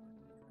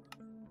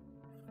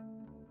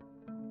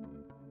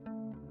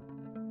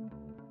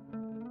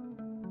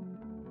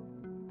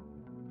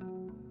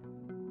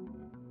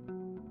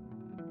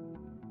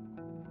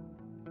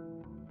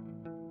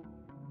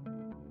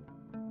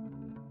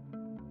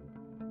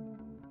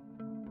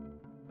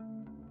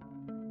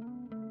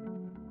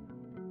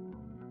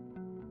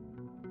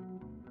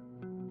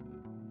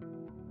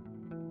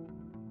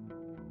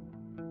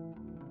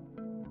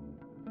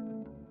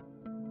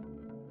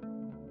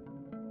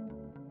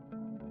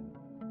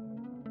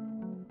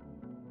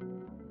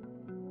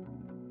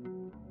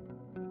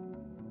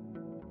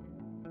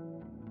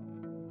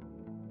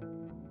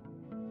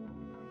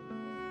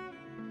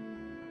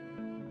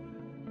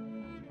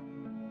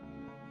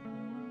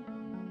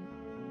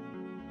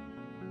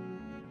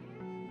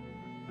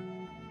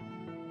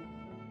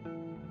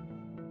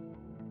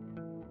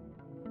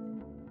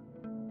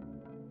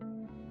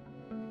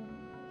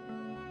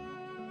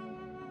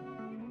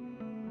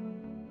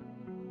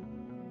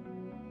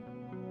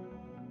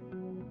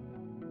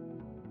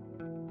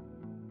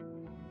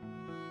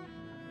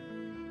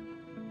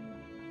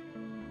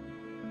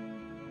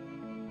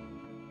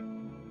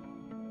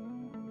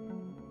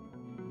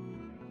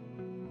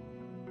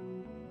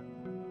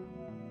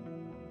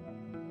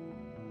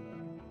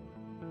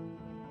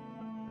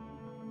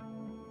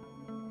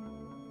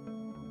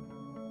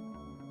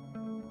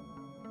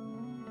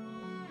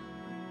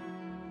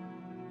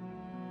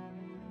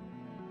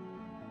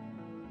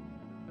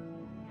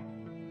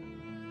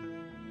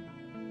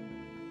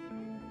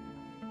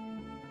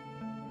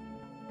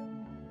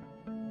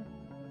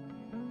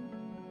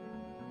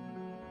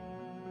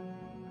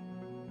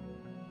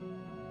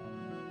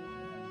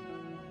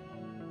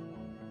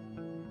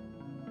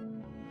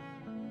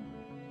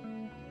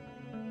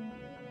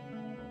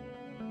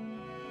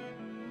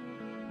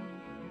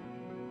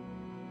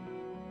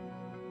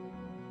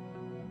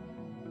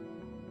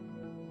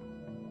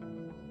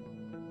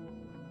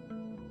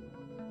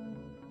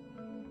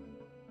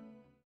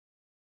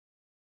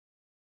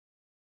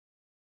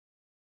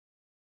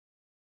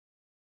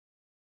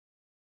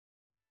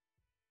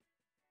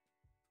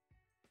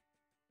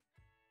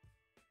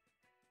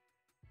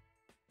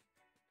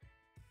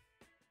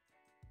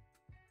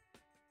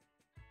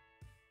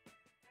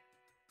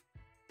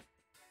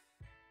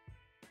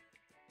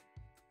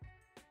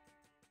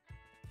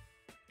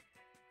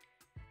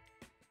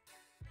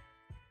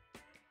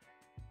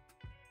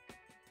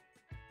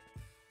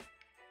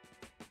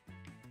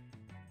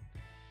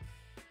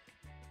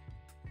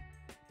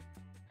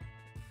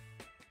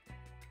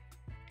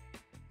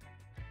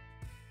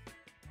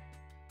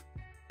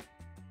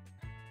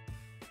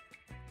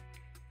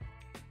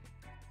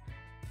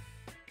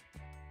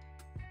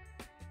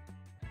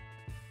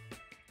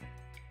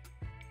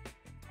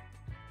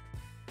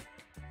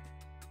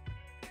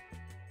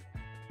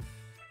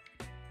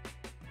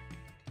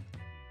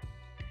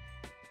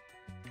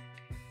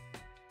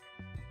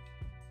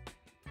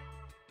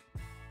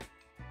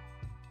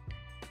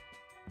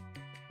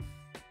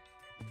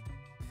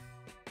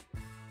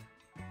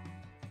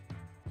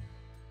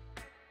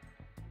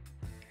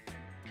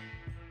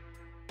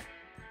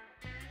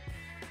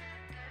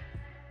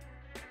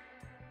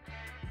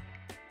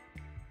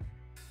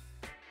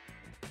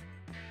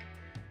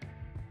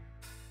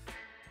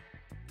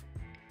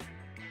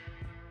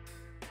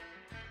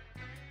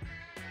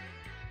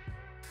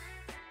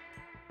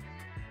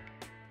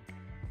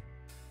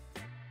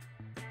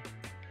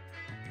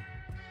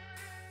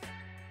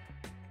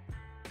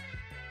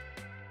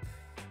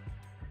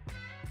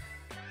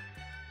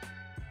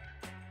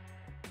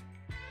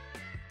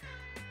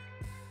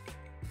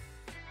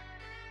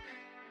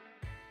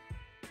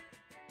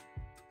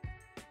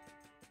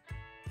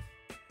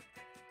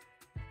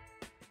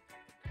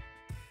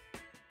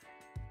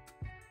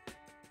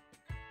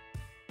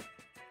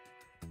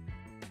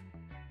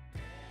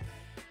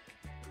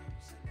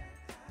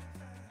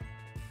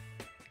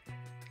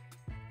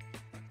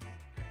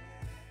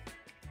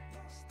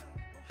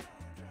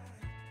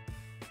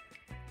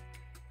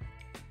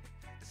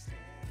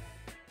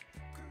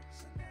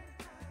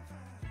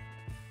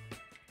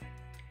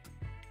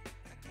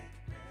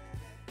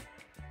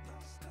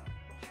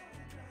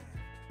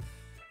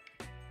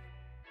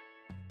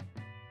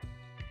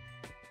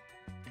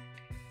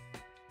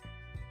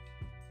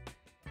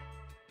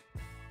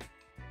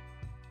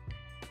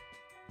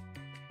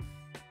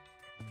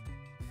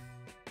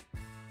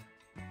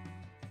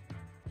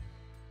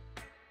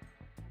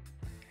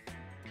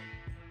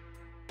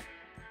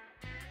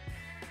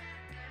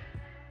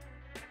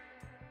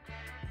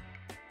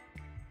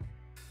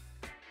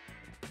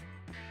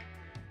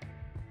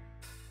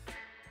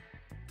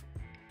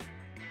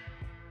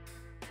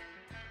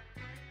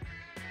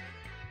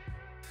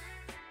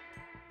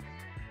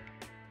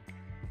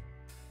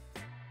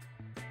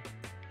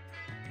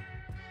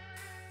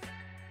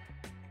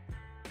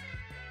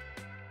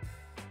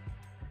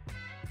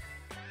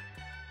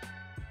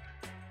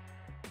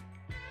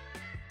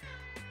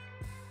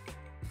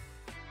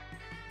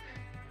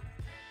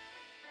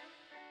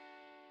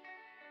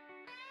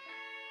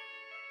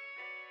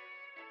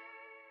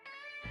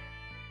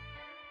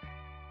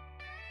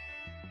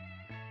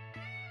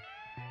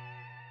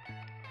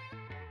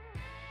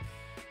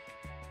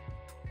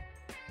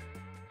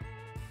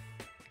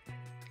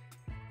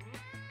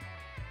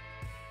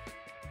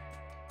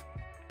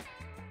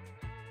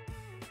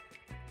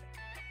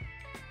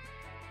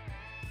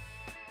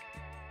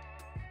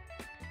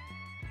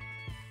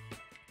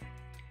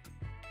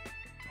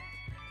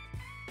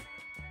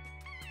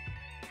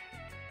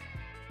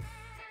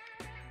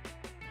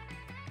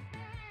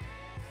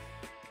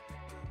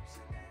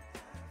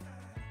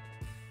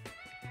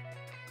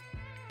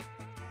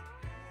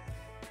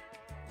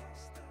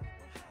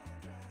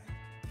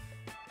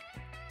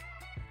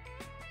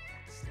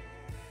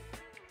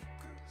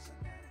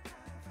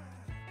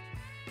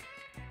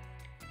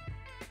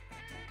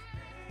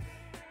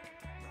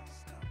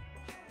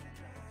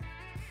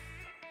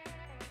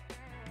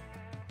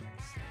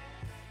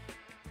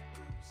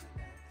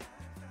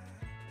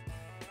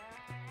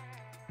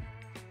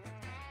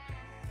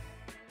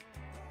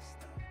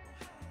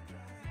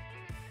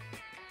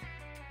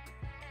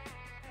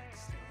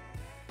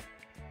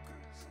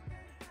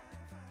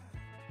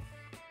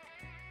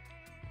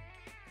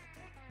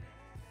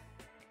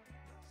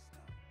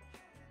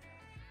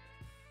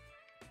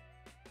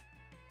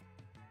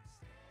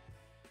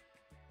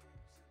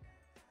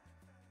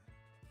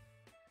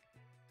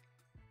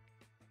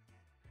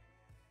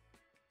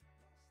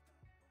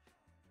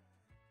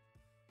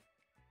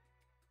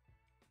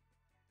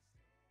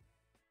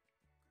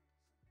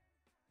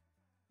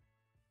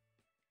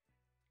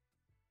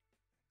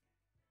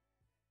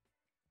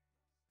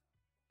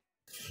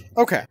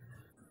 Okay.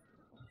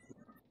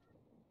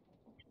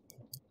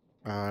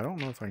 I don't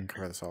know if I can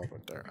cover this all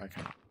with dirt. I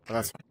cannot. But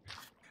that's fine.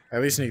 I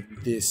at least need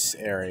this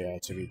area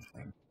to be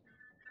clean.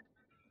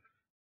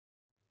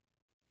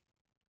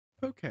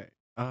 Okay.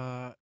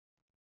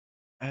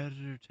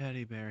 Editor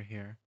Teddy Bear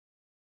here.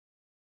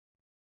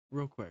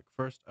 Real quick,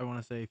 first I want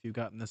to say if you've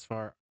gotten this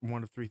far,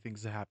 one of three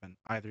things to happen.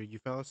 Either you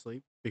fell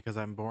asleep because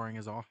I'm boring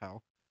as all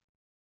hell,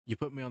 you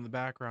put me on the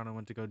background and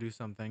went to go do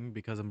something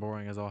because I'm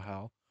boring as all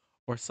hell,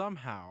 or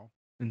somehow,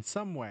 in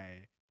some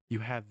way, you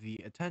have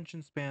the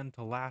attention span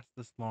to last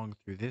this long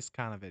through this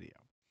kind of video.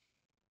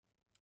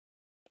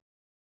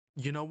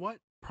 You know what?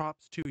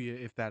 Props to you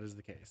if that is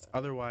the case.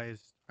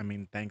 Otherwise, I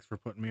mean, thanks for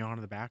putting me on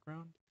in the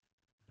background.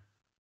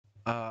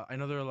 I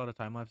know there are a lot of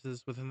time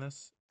lapses within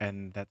this,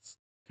 and that's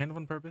kind of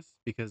on purpose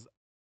because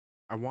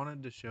I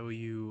wanted to show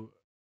you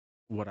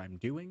what I'm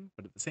doing,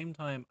 but at the same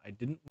time, I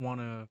didn't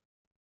want to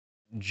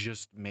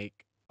just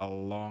make a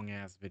long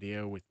ass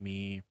video with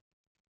me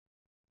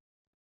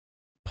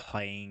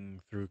playing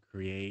through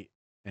Create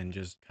and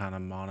just kind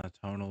of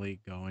monotonally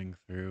going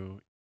through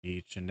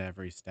each and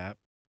every step.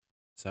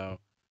 So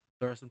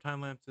there are some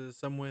time lapses,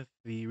 some with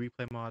the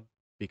replay mod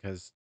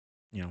because,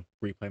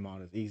 replay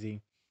mod is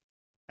easy,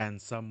 and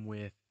some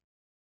with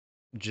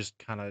just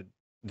kind of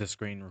the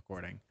screen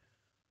recording.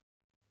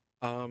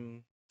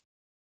 Um,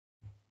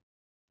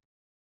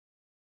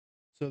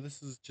 so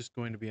this is just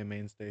going to be a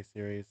mainstay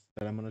series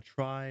that I'm going to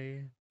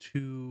try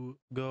to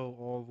go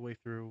all the way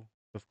through.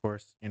 Of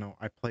course,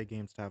 I play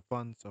games to have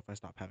fun, so if I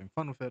stop having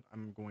fun with it,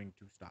 I'm going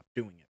to stop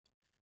doing it.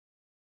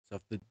 So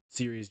if the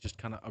series just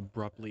kind of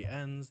abruptly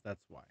ends,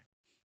 that's why.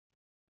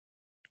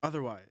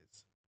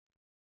 Otherwise,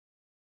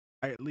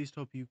 I at least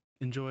hope you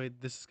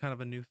enjoyed. This is kind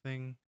of a new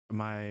thing.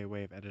 My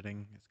way of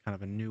editing is kind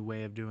of a new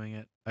way of doing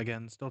it.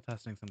 Again, still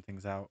testing some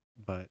things out,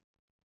 but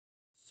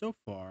so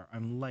far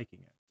I'm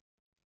liking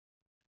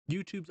it.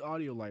 YouTube's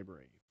audio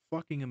library,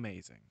 fucking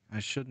amazing. I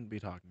shouldn't be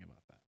talking about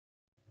that.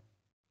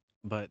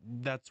 But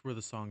that's where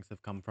the songs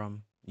have come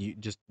from.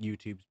 Just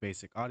YouTube's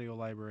basic audio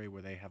library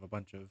where they have a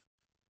bunch of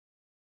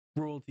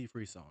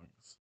royalty-free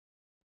songs.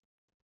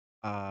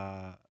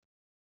 Uh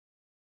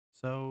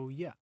so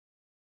yeah.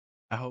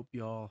 I hope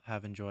y'all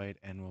have enjoyed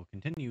and will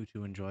continue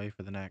to enjoy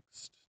for the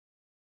next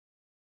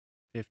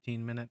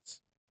 15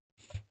 minutes.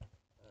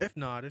 If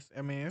not,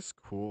 it's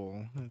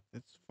cool.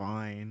 It's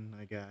fine,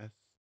 I guess.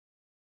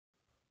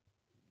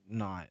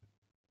 Not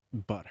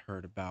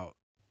butthurt about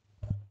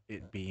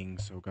it being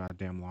so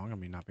goddamn long. I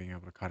mean, not being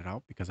able to cut it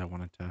out because I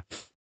wanted to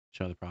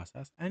show the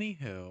process.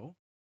 Anywho,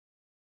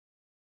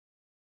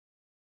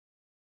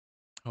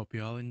 hope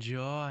y'all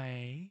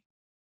enjoy.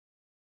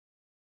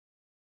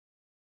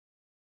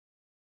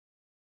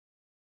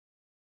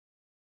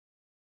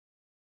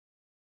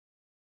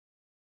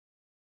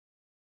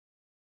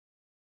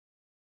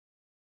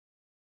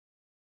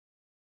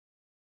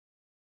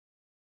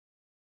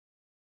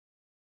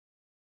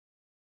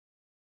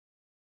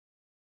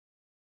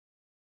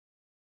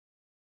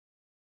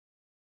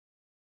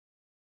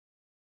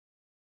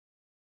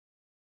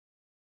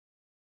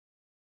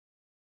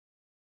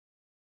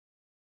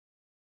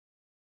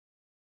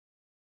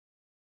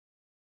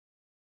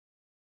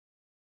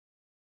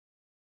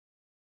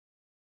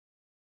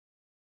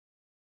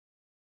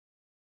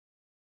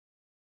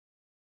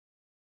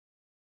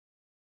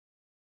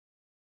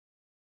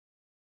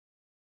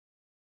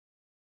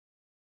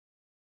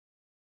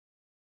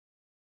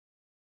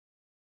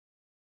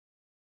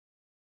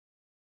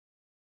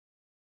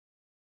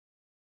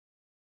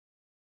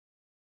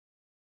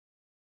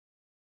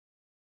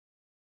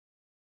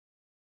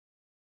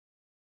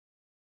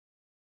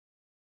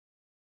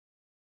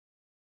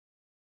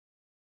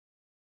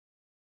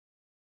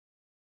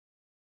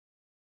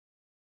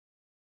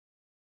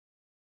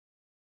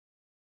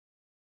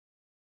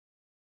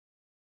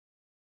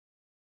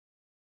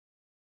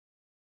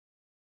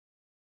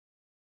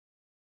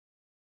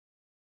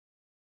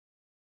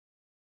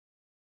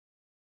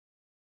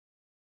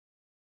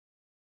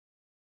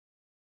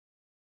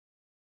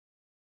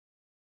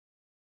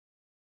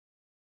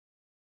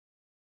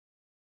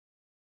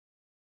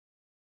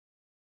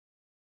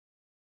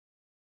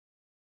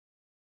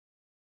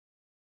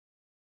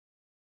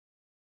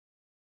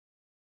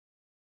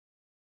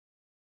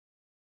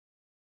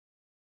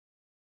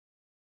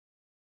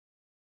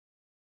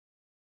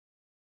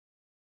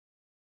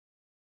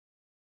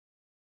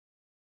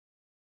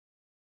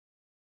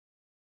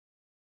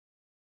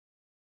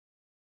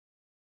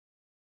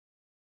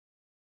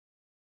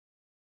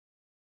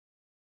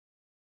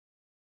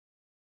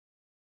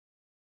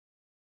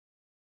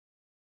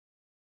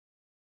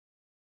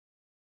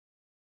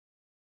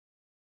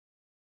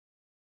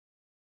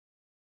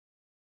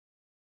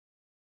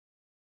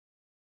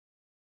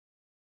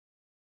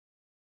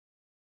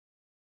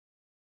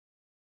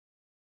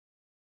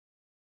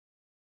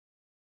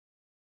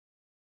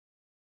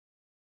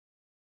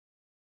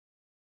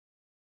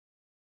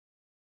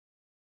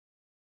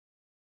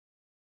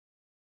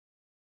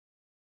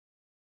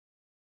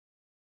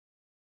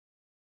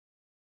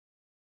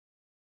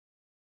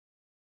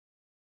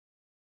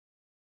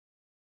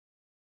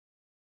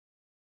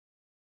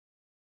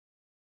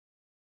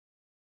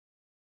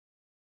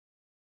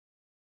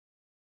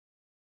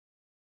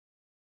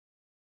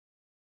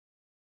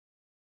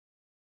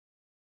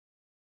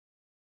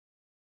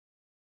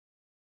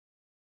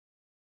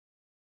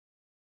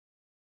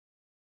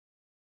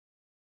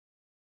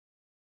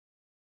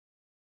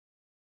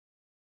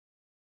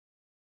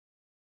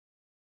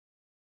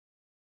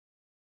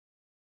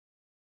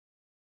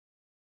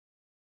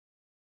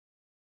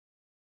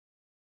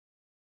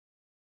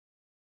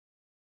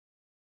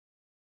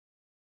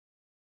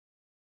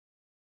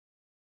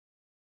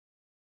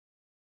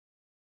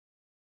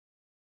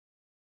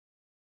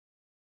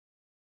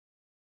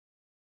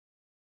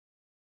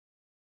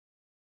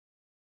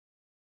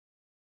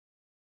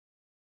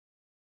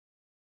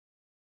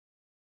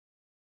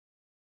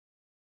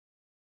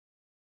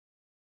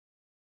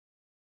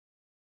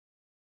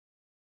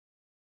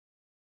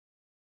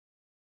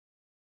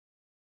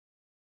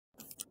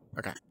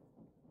 Okay.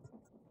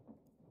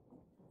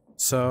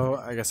 So,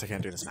 I guess I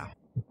can't do this now.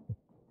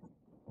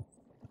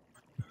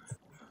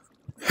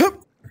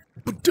 Hup!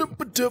 Ba-dup,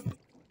 ba-dup.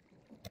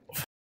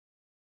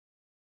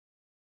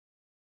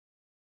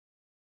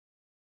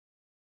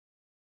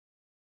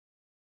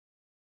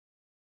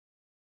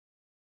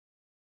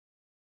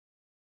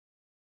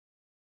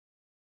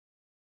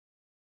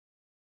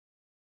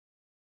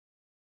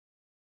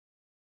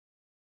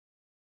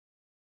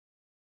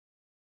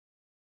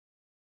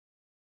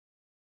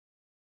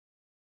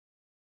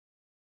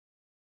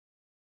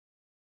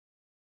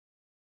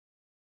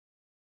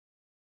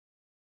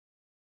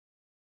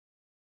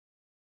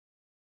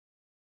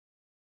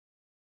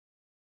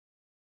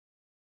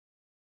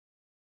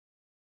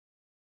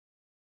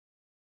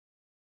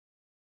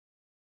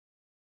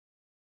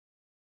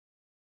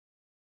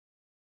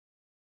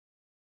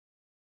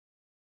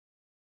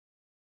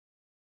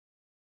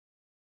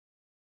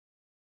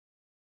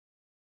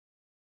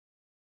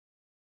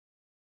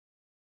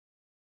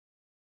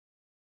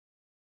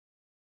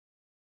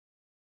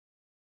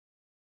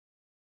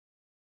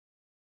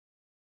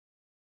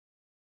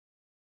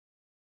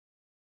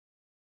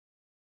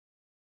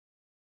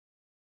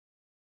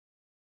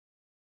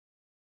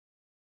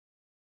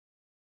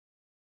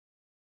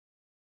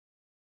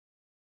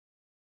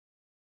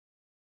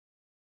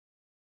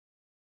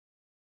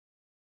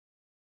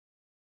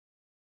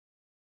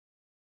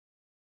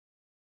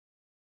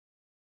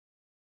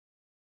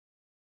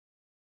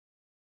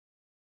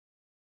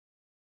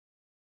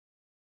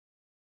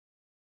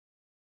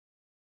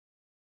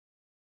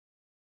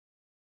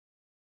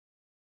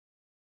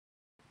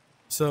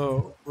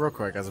 So, real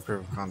quick, as a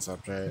proof of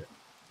concept, right?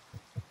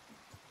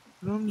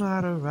 I'm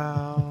not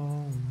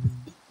around.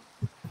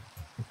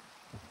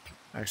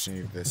 I actually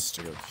need this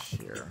to go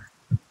here.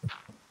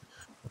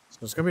 So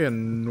it's gonna be a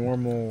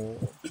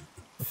normal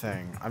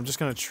thing. I'm just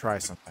gonna try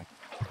something.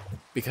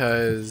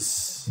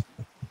 Because...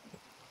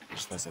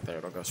 Just place it there,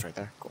 it'll go straight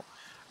there. Cool.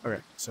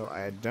 Okay, so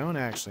I don't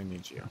actually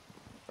need you.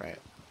 Right.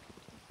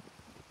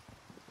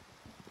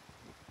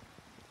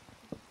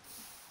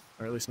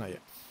 Or at least not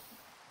yet.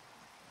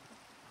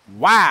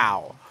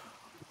 Wow!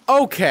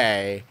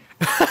 Okay!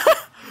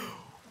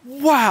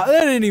 Wow,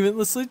 that didn't even...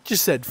 Let's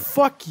just said,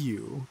 fuck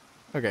you.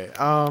 Okay,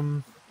 so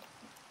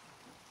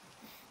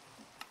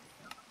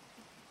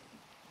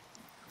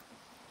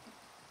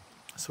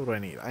what do I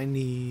need?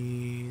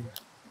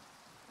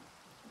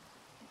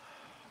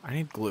 I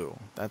need glue.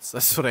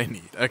 That's what I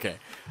need. Okay.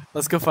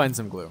 Let's go find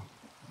some glue.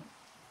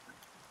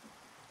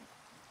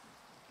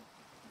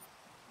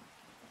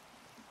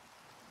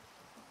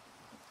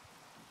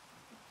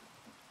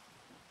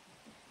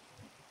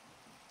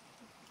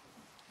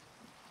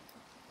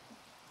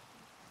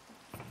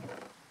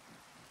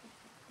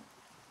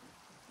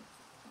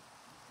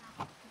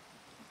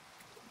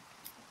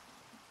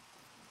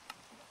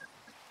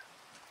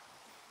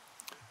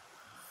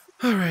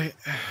 Alright.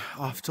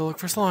 Off to look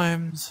for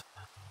slimes.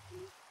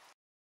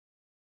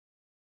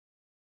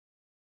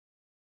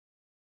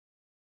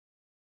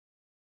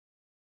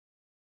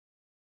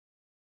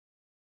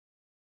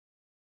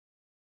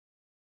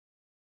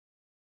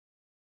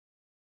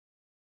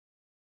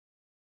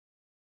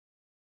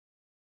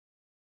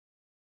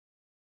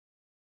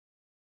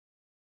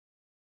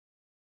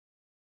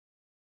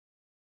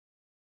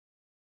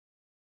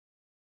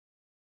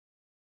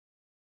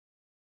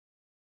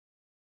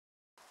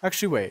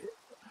 Actually, wait.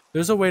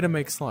 There's a way to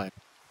make slime.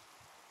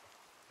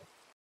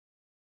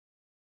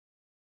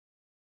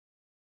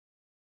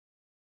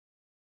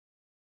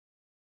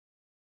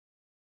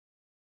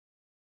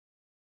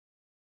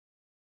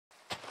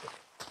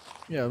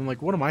 Yeah, I'm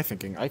like, what am I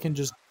thinking? I can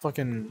just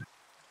fucking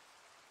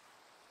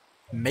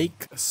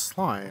make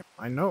slime.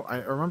 I know, I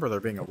remember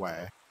there being a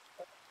way.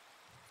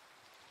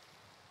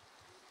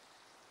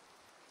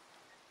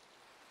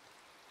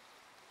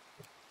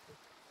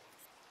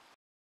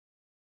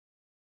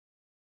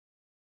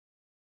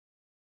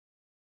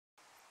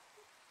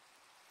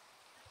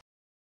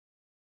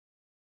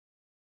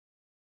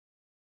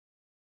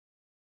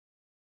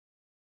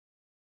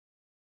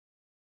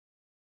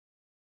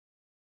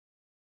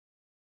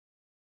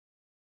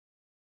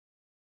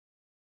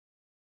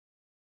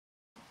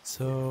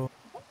 So...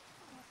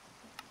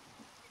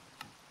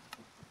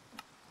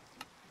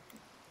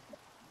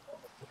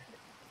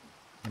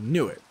 I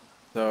knew it.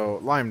 So,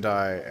 lime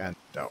dye and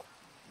dough.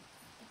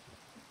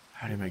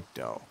 How do you make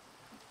dough?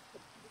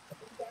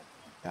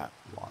 That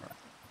water.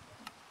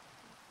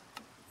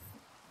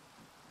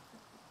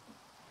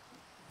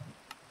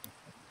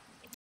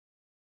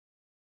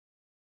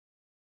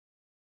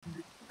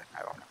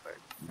 I don't have to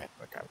make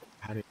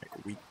how do you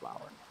make wheat flour?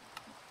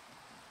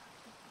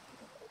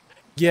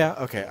 Yeah,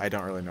 okay, I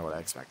don't really know what I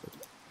expected.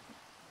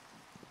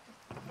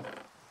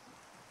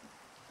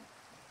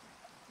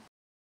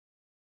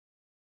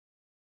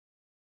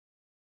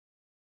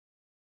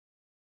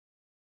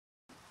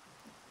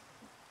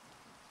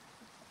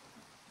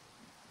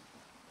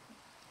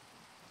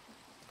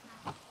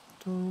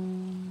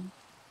 Dun.